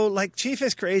good, though. Like, Chief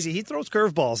is crazy. He throws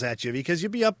curveballs at you because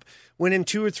you'll be up winning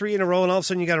 2 or 3 in a row, and all of a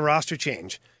sudden you got a roster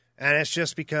change. And it's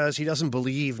just because he doesn't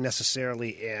believe necessarily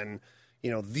in,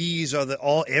 these are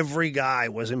every guy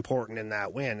was important in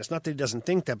that win. It's not that he doesn't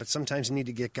think that, but sometimes you need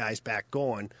to get guys back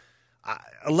going.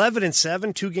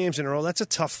 11-7, 2 games in a row, that's a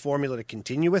tough formula to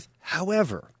continue with.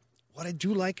 However, what I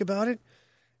do like about it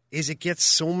is it gets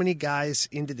so many guys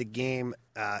into the game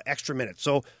extra minutes.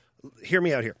 So hear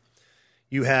me out here.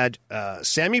 You had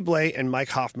Sammy Blais and Mike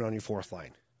Hoffman on your fourth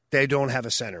line. They don't have a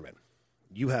centerman.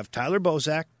 You have Tyler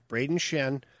Bozak, Braden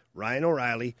Shen, Ryan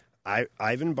O'Reilly,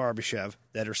 Ivan Barbashev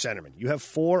that are centermen. You have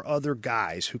 4 other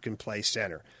guys who can play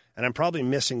center. And I'm probably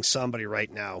missing somebody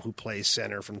right now who plays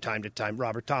center from time to time,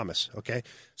 Robert Thomas, okay?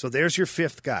 So there's your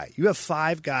 5th guy. You have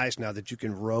 5 guys now that you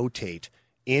can rotate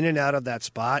in and out of that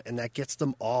spot, and that gets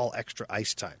them all extra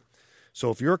ice time.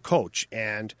 So if you're a coach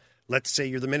and let's say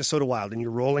you're the Minnesota Wild and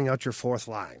you're rolling out your 4th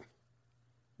line,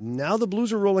 now the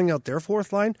Blues are rolling out their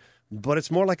 4th line, but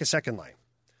it's more like a second line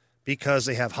because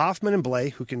they have Hoffman and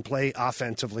Blais who can play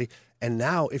offensively, and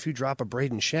now if you drop a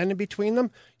Braden Shen in between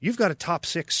them, you've got a top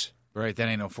 6. Right, that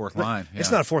ain't no 4th line. Yeah.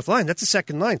 It's not a 4th line. That's a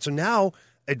second line. So now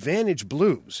advantage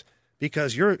Blues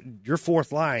because your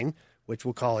 4th line, which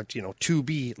we'll call it,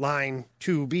 2B, line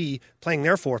 2B, playing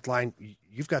their 4th line,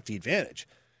 you've got the advantage.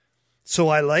 So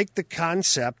I like the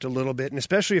concept a little bit, and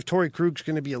especially if Torrey Krug's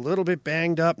going to be a little bit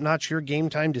banged up, not sure game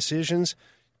time decisions,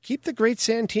 keep the great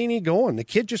Santini going. The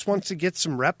kid just wants to get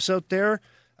some reps out there.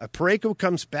 Parayko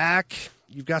comes back.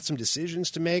 You've got some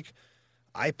decisions to make.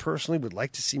 I personally would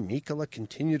like to see Mikkola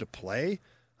continue to play.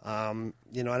 I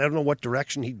don't know what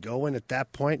direction he'd go in at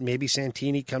that point. Maybe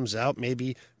Santini comes out.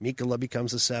 Maybe Mikkola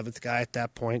becomes the 7th guy at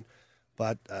that point.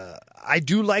 But I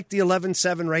do like the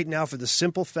 11-7 right now for the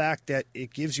simple fact that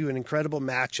it gives you an incredible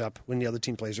matchup when the other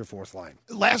team plays their 4th line.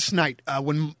 Last night,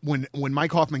 when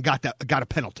Mike Hoffman got a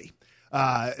penalty,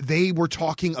 they were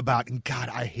talking about, and God,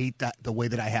 I hate the way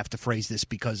that I have to phrase this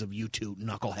because of you two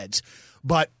knuckleheads,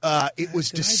 but it was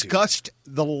discussed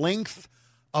the length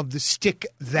of the stick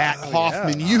that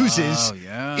Hoffman uses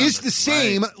is the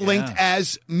same length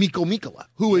as Mikkola,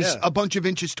 who is a bunch of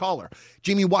inches taller.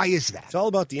 Jamie, why is that? It's all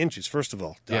about the inches, first of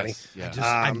all, Donnie. Yes.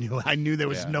 I knew there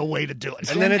was no way to do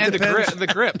it. And then it depends. The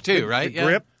grip too, right? The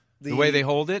grip. The way they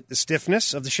hold it. The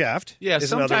stiffness of the shaft. Yeah,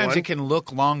 is another sometimes one. it can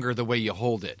look longer the way you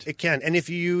hold it. It can. And if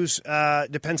you use,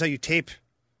 depends how you tape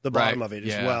the bottom of it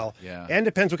as well. Yeah. And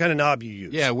depends what kind of knob you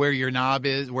use. Yeah, where your knob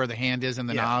is, where the hand is in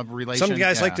the knob relation. Some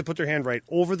guys like to put their hand right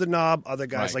over the knob. Other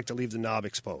guys like to leave the knob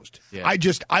exposed. Yeah.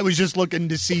 I was just looking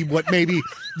to see what maybe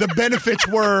the benefits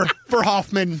were for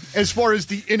Hoffman as far as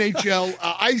the NHL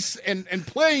ice and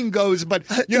playing goes. But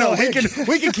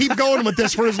we can keep going with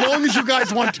this for as long as you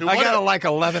guys want to. I got like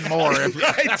 11 more.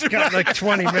 I've got like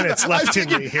 20 minutes left in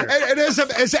me here. And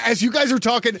as you guys are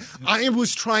talking, I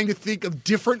was trying to think of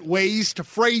different ways to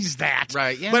phrase that.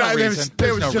 Right. Yeah, but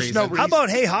there was just reason. no reason. How about,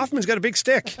 hey, Hoffman's got a big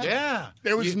stick? Yeah.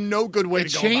 There was no good way to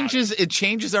go about it. It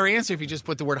changes our answer if you just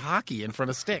put the word hockey in front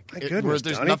of stick. My goodness,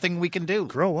 there's Donnie. nothing we can do.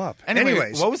 Grow up.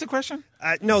 Anyways, what was the question?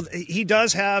 No, he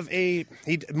does have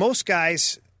most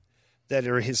guys that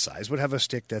are his size would have a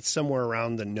stick that's somewhere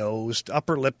around the nose,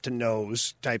 upper lip to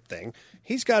nose type thing.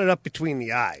 He's got it up between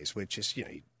the eyes, which is,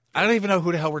 I don't even know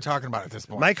who the hell we're talking about at this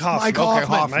point. Mike Hoffman.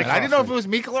 Hoffman. I didn't know if it was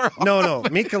Mikkola or Hoffman. No.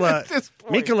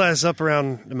 Mikkola is up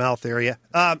around the mouth area.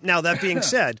 Now, that being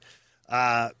said,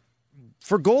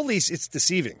 for goalies, it's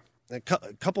deceiving. A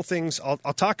couple things.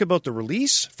 I'll talk about the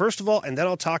release, first of all, and then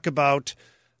I'll talk about,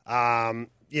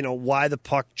 why the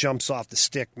puck jumps off the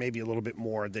stick maybe a little bit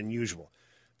more than usual.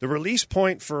 The release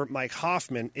point for Mike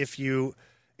Hoffman, if you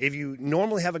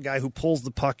normally have a guy who pulls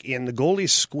the puck in, the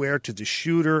goalie's square to the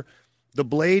shooter, the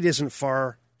blade isn't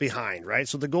far behind, right?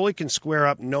 So the goalie can square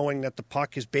up knowing that the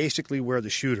puck is basically where the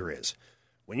shooter is.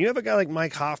 When you have a guy like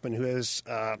Mike Hoffman who has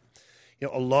a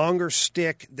longer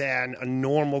stick than a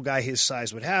normal guy his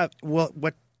size would have, well,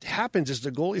 what happens is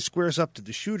the goalie squares up to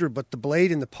the shooter, but the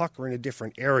blade and the puck are in a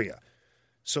different area.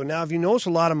 So now if you notice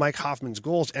a lot of Mike Hoffman's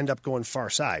goals end up going far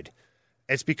side,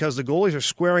 it's because the goalies are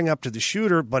squaring up to the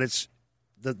shooter, but it's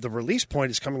the release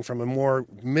point is coming from a more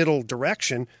middle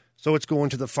direction, so it's going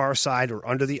to the far side or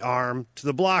under the arm to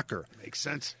the blocker. Makes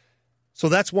sense. So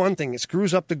that's one thing. It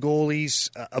screws up the goalie's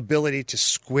ability to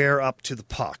square up to the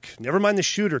puck. Never mind the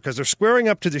shooter, because they're squaring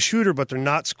up to the shooter, but they're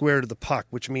not square to the puck,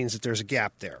 which means that there's a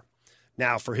gap there.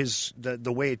 Now, for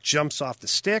the way it jumps off the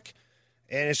stick,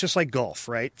 and it's just like golf,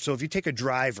 right? So if you take a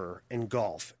driver in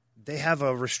golf, they have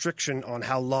a restriction on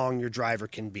how long your driver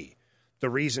can be. The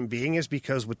reason being is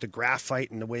because with the graphite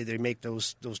and the way they make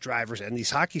those drivers and these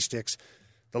hockey sticks,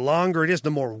 the longer it is,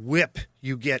 the more whip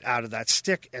you get out of that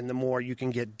stick and the more you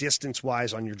can get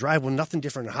distance-wise on your drive. Well, nothing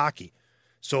different in hockey.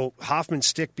 So Hoffman's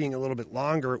stick being a little bit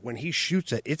longer, when he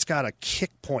shoots it, it's got a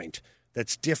kick point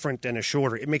that's different than a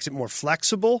shorter. It makes it more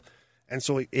flexible, and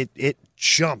so it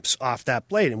jumps off that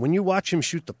blade. And when you watch him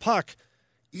shoot the puck,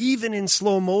 even in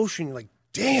slow motion, you're like,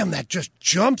 damn, that just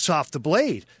jumps off the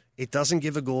blade. it doesn't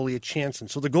give a goalie a chance. And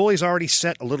so the goalie's already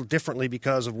set a little differently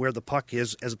because of where the puck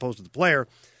is as opposed to the player.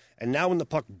 And now when the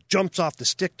puck jumps off the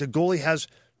stick, the goalie has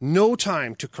no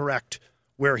time to correct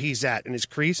where he's at in his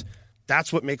crease.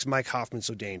 That's what makes Mike Hoffman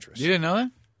so dangerous. You didn't know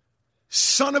that?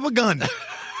 Son of a gun.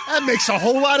 That makes a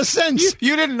whole lot of sense.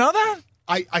 You didn't know that?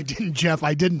 I didn't, Jeff.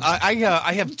 I didn't.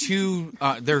 I have two.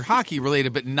 They're hockey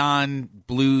related, but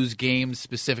non-Blues game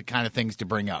specific kind of things to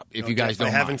bring up. If you guys Jeff, don't,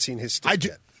 I haven't mind. seen his stick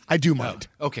yet. I do mind.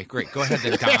 Okay, great. Go ahead,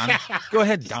 then, Don. Go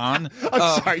ahead, Don.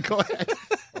 I'm sorry. Go ahead.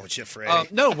 Oh, Jeffrey.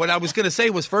 No, what I was going to say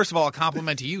was, first of all, a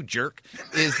compliment to you, jerk.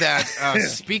 Is that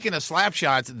speaking of slap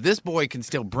shots, this boy can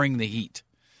still bring the heat.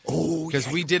 Oh, because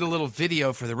we did a little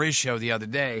video for the Riz show the other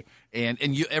day, and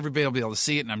everybody will be able to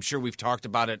see it, and I'm sure we've talked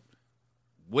about it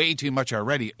way too much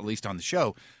already, at least on the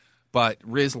show. But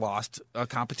Riz lost a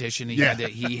competition. He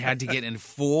had to get in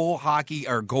full hockey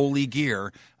or goalie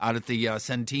gear out at the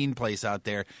Centene place out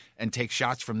there and take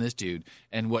shots from this dude.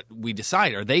 And what we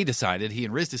decided, or they decided, he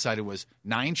and Riz decided, was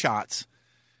 9 shots,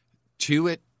 3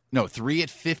 at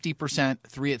 50%,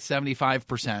 3 at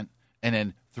 75%, and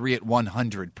then 3 at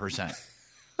 100%.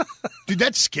 Dude,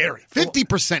 that's scary.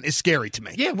 50% is scary to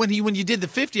me. Yeah, when you did the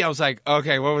 50, I was like,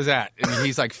 okay, what was that? And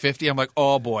he's like 50. I'm like,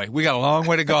 oh boy, we got a long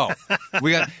way to go.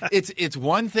 It's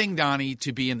one thing, Donnie,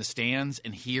 to be in the stands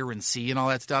and hear and see and all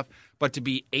that stuff, but to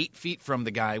be 8 feet from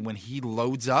the guy when he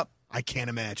loads up, I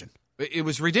can't imagine. It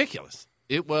was ridiculous.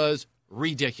 It was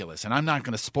ridiculous, and I'm not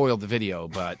going to spoil the video,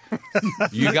 but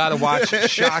you got to watch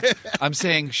Shot. I'm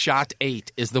saying Shot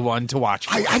 8 is the one to watch.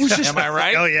 I was just, am I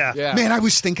right? Oh yeah, man. I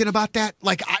was thinking about that.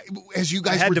 Like, as you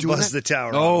guys I had were to doing buzz that. the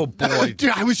tower. Oh boy, Dude,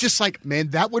 I was just like,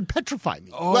 man, that would petrify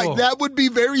me. Oh. Like, that would be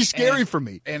very scary for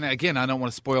me. And again, I don't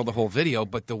want to spoil the whole video,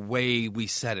 but the way we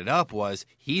set it up was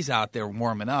he's out there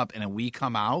warming up, and then we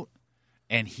come out,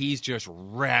 and he's just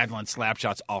rattling slap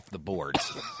shots off the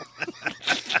boards.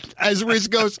 As Riz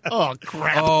goes, oh,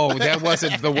 crap. Oh, that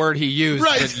wasn't the word he used.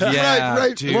 Right, but yeah,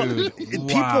 right. dude. Well, Wow.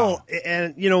 People,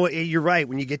 and you know, you're right.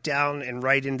 When you get down and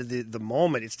right into the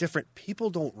moment, it's different. People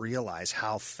don't realize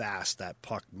how fast that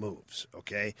puck moves,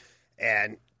 okay?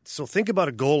 And so think about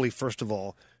a goalie, first of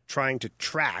all, trying to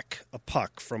track a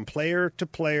puck from player to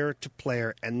player to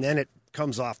player, and then it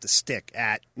comes off the stick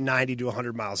at 90 to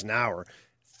 100 miles an hour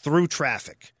through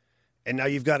traffic. And now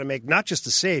you've got to make not just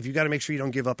a save, you've got to make sure you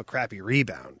don't give up a crappy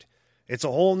rebound. It's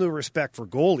a whole new respect for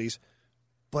goalies,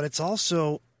 but it's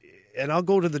also, and I'll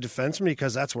go to the defenseman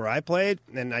because that's where I played,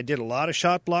 and I did a lot of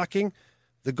shot blocking.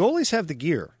 The goalies have the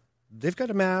gear. They've got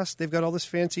a mask. They've got all this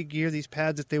fancy gear, these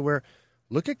pads that they wear.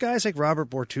 Look at guys like Robert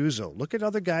Bortuzzo. Look at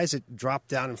other guys that drop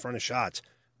down in front of shots.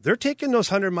 They're taking those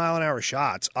 100-mile-an-hour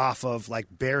shots off of, like,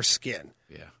 bare skin.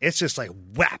 Yeah. It's just like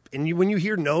whap. And when you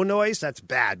hear no noise, that's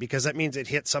bad because that means it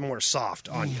hit somewhere soft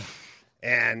on you.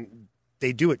 And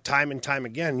they do it time and time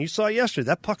again. You saw yesterday,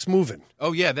 that puck's moving.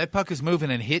 Oh yeah, that puck is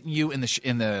moving and hitting you in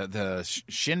the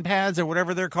shin pads or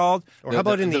whatever they're called. Or how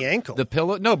about in the ankle? The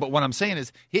pillow? No, but what I'm saying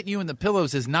is hitting you in the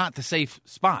pillows is not the safe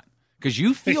spot because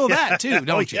you feel that too,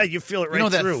 don't you? Yeah, you feel it right through. You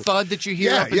know through. that thud that you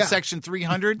hear up in section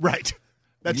 300? Right.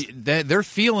 They're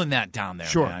feeling that down there,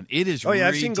 Sure. man. It is Oh, yeah,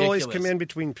 I've ridiculous. seen goalies come in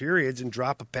between periods and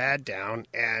drop a pad down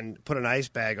and put an ice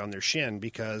bag on their shin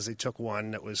because they took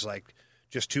one that was like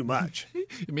just too much.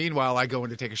 Meanwhile, I go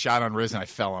in to take a shot on Riz and I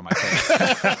fell on my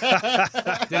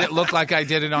face. Did it look like I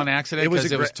did it on accident?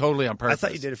 Because it was totally on purpose. I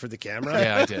thought you did it for the camera.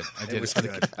 Yeah, I did. I did It was for the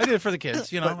good. kids. I did it for the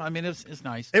kids. You know, I mean, it's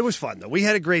nice. It was fun, though. We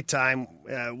had a great time.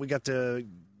 We got to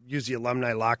use the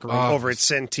alumni locker room over at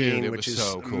Centene, dude, which was is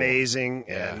so cool. amazing.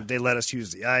 Yeah. And they let us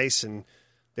use the ice, and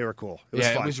they were cool. It was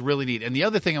fun. It was really neat. And the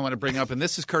other thing I want to bring up, and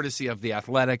this is courtesy of The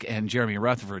Athletic and Jeremy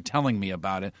Rutherford telling me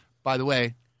about it. By the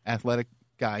way, Athletic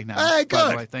guy now. Hey, good.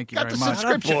 By the way, thank you Got very the much.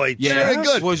 subscription. Boy, Yeah, Very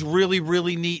good. It was really,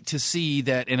 really neat to see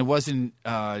that, and it wasn't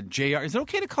JR. Is it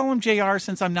okay to call him JR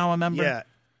since I'm now a member? Yeah.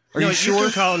 Are No, you sure?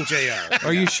 can call him JR.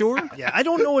 Are you sure? Yeah, I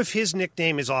don't know if his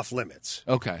nickname is off limits.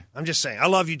 Okay. I'm just saying, I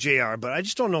love you, JR, but I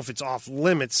just don't know if it's off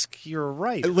limits. You're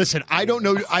right. Listen, I don't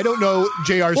know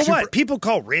JR's Well, super. what? People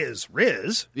call Riz.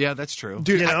 Yeah, that's true.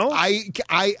 Dude, You know? I you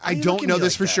don't looking know at me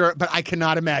this like for that? sure, but I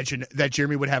cannot imagine that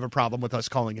Jeremy would have a problem with us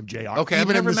calling him JR. Okay,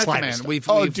 even I've never in the met slightest. the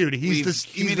man. Dude, he's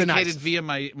the communicated nicest. via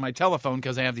my telephone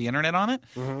because I have the internet on it,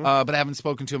 but I haven't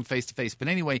spoken to him face to face. But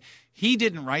anyway, he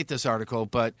didn't write this article,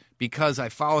 but because I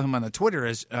follow him on the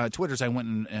Twitters, I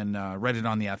went and read it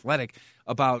on The Athletic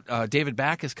about David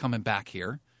Backes coming back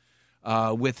here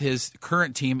with his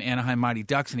current team, Anaheim Mighty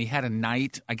Ducks, and he had a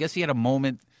night. I guess he had a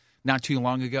moment not too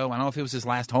long ago. I don't know if it was his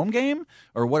last home game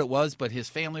or what it was, but his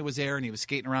family was there, and he was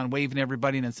skating around waving to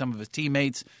everybody, and then some of his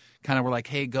teammates kind of were like,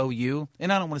 hey, go you.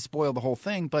 And I don't want to spoil the whole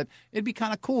thing, but it'd be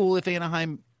kind of cool if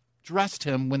Anaheim dressed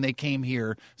him when they came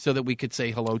here so that we could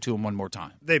say hello to him one more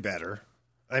time. They better.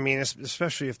 I mean,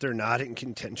 especially if they're not in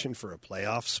contention for a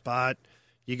playoff spot.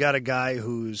 You got a guy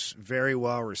who's very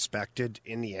well respected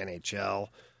in the NHL,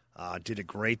 did a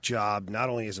great job not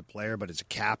only as a player but as a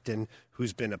captain,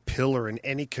 who's been a pillar in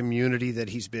any community that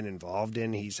he's been involved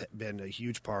in. He's been a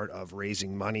huge part of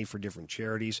raising money for different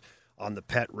charities. On the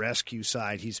pet rescue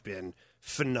side, he's been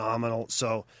phenomenal.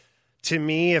 So to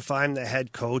me, if I'm the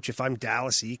head coach, if I'm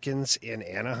Dallas Eakins in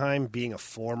Anaheim, being a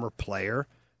former player,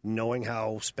 knowing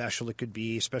how special it could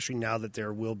be, especially now that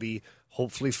there will be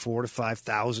hopefully 4,000 to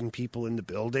 5,000 people in the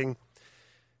building.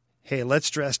 Hey, let's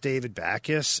dress David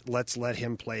Backes. Let's let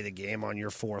him play the game on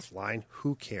your fourth line.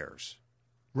 Who cares?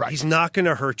 Right. He's not going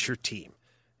to hurt your team.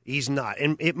 He's not.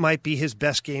 And it might be his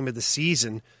best game of the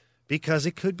season because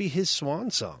it could be his swan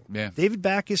song. Yeah. David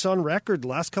Backes on record the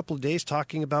last couple of days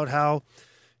talking about how,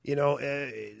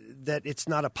 that it's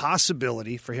not a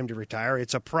possibility for him to retire.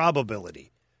 It's a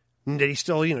probability. And that he's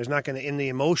still, he's not going to, in the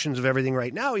emotions of everything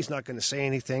right now, he's not going to say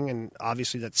anything. And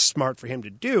obviously that's smart for him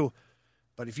to do.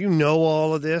 But if you know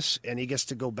all of this and he gets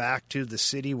to go back to the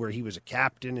city where he was a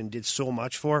captain and did so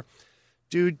much for,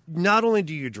 dude, not only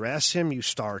do you dress him, you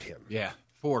start him. Yeah,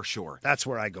 for sure. That's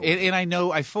where I go. And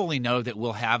I fully know that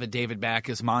we'll have a David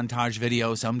Backes montage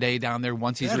video someday down there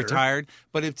once he's retired.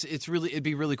 But it'd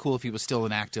be really cool if he was still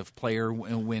an active player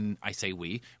when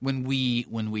we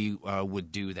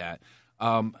would do that.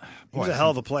 He's a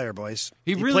hell of a player, boys.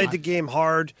 He really played the game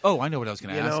hard. Oh, I know what I was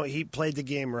going to ask. He played the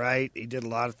game right. He did a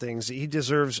lot of things. He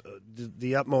deserves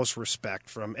the utmost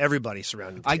respect from everybody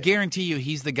surrounding him. I guarantee you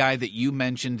he's the guy that you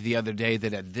mentioned the other day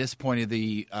that at this point of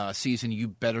the season you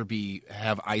better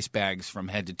have ice bags from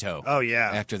head to toe. Oh, yeah.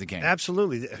 After the game.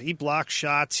 Absolutely. He blocked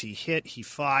shots. He hit. He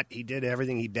fought. He did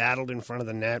everything. He battled in front of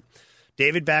the net.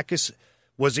 David Backes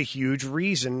was a huge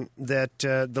reason that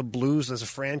the Blues as a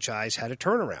franchise had a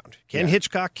turnaround. Ken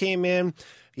Hitchcock came in.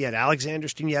 You had Alexander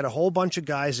Steen. You had a whole bunch of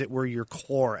guys that were your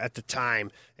core at the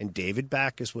time, and David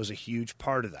Backes was a huge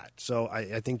part of that. So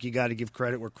I think you got to give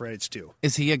credit where credit's due.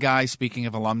 Is he a guy, speaking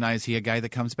of alumni, is he a guy that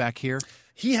comes back here?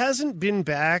 He hasn't been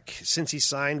back since he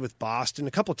signed with Boston,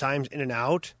 a couple times in and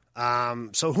out.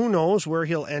 So who knows where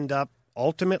he'll end up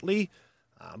ultimately.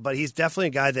 But he's definitely a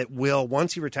guy that will,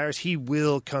 once he retires, he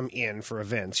will come in for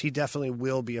events. He definitely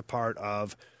will be a part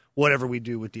of whatever we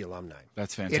do with the alumni.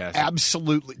 That's fantastic.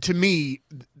 Absolutely. To me,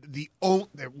 this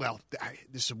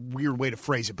is a weird way to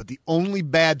phrase it, but the only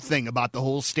bad thing about the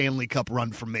whole Stanley Cup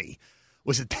run for me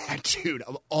was that dude,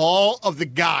 of all of the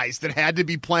guys that had to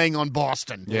be playing on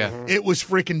Boston, it was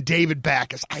freaking David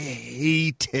Backes. I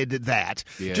hated that.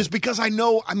 Yeah. Just because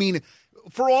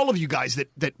for all of you guys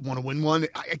that want to win one,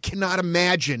 I cannot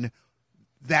imagine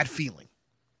that feeling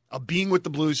of being with the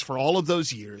Blues for all of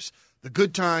those years, the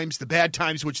good times, the bad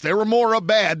times, which there were more of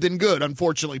bad than good,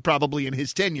 unfortunately, probably in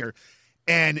his tenure,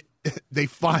 and they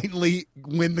finally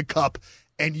win the Cup,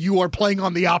 and you are playing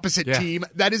on the opposite team.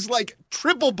 That is like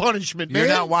triple punishment, man.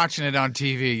 You're not watching it on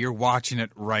TV. You're watching it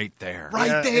right there.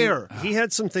 Right there. He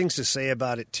had some things to say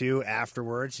about it, too,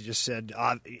 afterwards. He just said,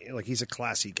 he's a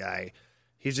classy guy.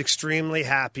 He's extremely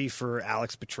happy for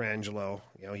Alex Pietrangelo.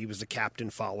 He was the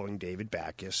captain following David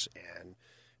Backes, and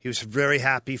he was very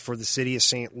happy for the city of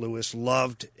St. Louis,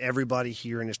 loved everybody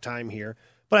here in his time here,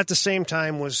 but at the same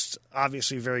time was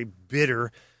obviously very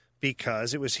bitter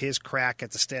because it was his crack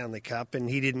at the Stanley Cup, and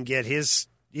he didn't get his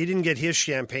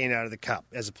champagne out of the cup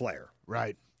as a player.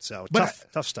 Right. So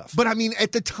tough stuff. But,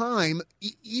 at the time,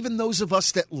 even those of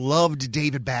us that loved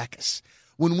David Backes,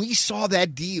 when we saw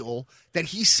that deal that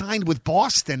he signed with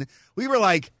Boston, we were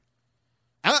like,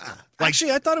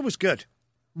 Actually, I thought it was good.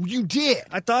 You did?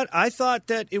 I thought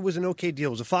that it was an okay deal.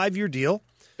 It was a 5-year deal.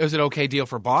 It was an okay deal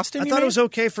for Boston? I thought it was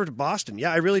okay for Boston.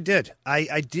 Yeah, I really did.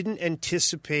 I didn't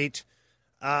anticipate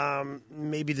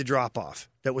maybe the drop-off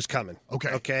that was coming.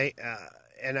 Okay.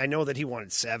 And I know that he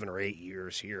wanted 7 or 8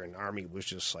 years here, and Army was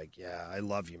just like, yeah, I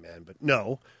love you, man, but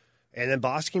no. And then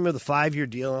Boston came with a 5-year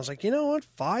deal, and I was like, you know what?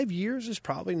 5 years is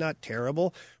probably not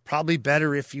terrible. Probably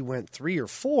better if you went 3 or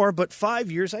 4, but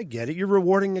 5 years, I get it. You're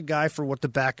rewarding a guy for what the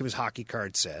back of his hockey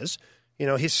card says,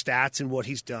 his stats and what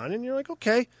he's done, and you're like,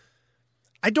 okay.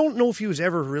 I don't know if he was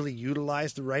ever really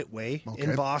utilized the right way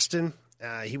in Boston.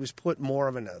 He was put more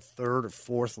of in a third or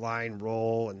fourth line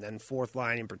role, and then fourth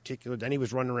line in particular. Then he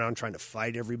was running around trying to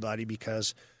fight everybody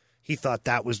because he thought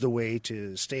that was the way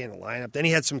to stay in the lineup. Then he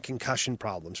had some concussion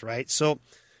problems, right? So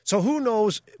who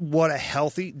knows what a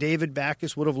healthy David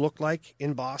Backes would have looked like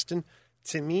in Boston.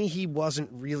 To me, he wasn't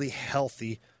really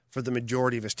healthy for the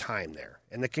majority of his time there,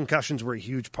 and the concussions were a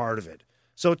huge part of it.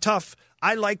 So tough.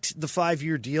 I liked the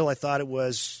 5-year deal. I thought it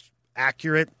was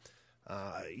accurate.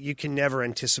 You can never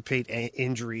anticipate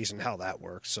injuries and how that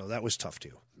works, so that was tough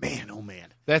too. Man, oh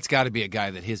man. That's got to be a guy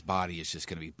that his body is just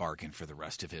going to be barking for the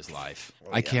rest of his life.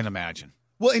 I can't imagine.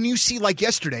 Well, and you see, like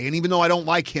yesterday, and even though I don't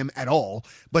like him at all,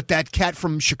 but that cat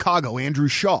from Chicago, Andrew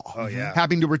Shaw,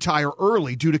 having to retire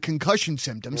early due to concussion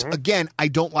symptoms. Again, I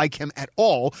don't like him at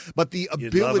all, but the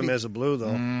ability. You'd love him as a Blue,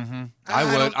 though.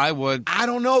 I would. I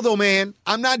don't know, though, man.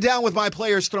 I'm not down with my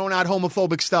players throwing out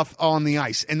homophobic stuff on the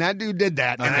ice, and that dude did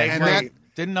that. Okay,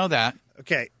 didn't know that.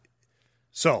 Okay.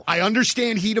 So I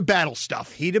understand heat of battle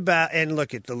stuff. And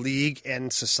look at the league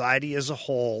and society as a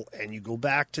whole, and you go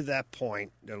back to that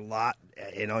point. There are a lot,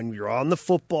 you're on the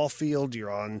football field,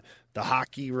 you're on the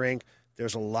hockey rink.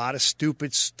 There's a lot of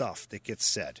stupid stuff that gets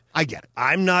said. I get it.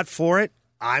 I'm not for it.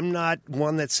 I'm not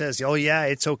one that says, "Oh yeah,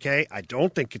 it's okay." I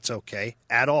don't think it's okay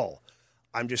at all.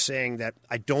 I'm just saying that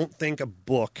I don't think a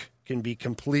book can be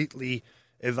completely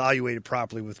evaluated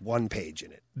properly with one page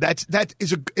in it. That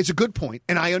is a good point,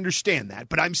 and I understand that.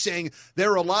 But I'm saying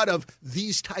there are a lot of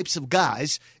these types of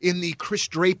guys in the Chris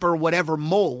Draper whatever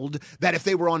mold that if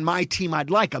they were on my team, I'd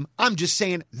like them. I'm just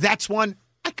saying that's one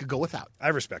I could go without. I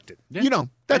respect it. Yeah.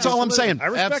 That's all I'm saying. I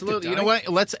respect Absolutely. it. You know what?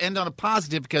 Let's end on a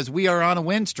positive because we are on a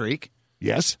win streak.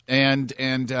 Yes. And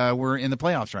we're in the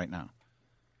playoffs right now.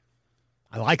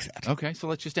 I like that. Okay, so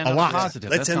let's just end on a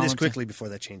positive. Let's end this quickly before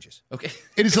that changes. Okay.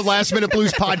 It is the Last Minute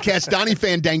Blues podcast. Donnie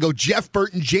Fandango, Jeff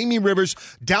Burton, Jamie Rivers.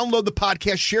 Download the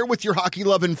podcast, share with your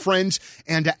hockey-loving friends,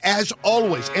 and as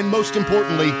always, and most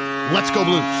importantly, let's go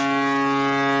Blues.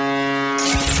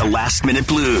 The Last Minute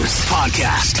Blues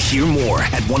podcast. Hear more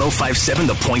at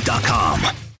 1057thepoint.com.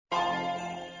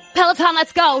 Peloton,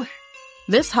 let's go.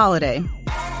 This holiday,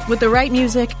 with the right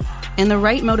music and the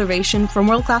right motivation from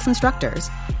world-class instructors,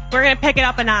 We're going to pick it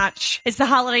up a notch. It's the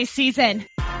holiday season.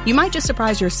 you might just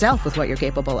surprise yourself with what you're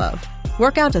capable of.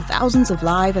 Work out to thousands of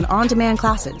live and on-demand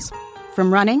classes,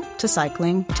 from running to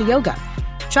cycling to yoga.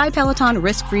 Try Peloton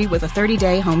risk-free with a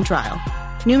 30-day home trial.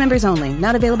 New members only,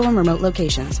 not available in remote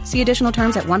locations. See additional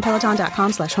terms at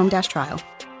onepeloton.com/home-trial.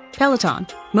 Peloton,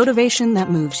 motivation that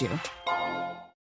moves you.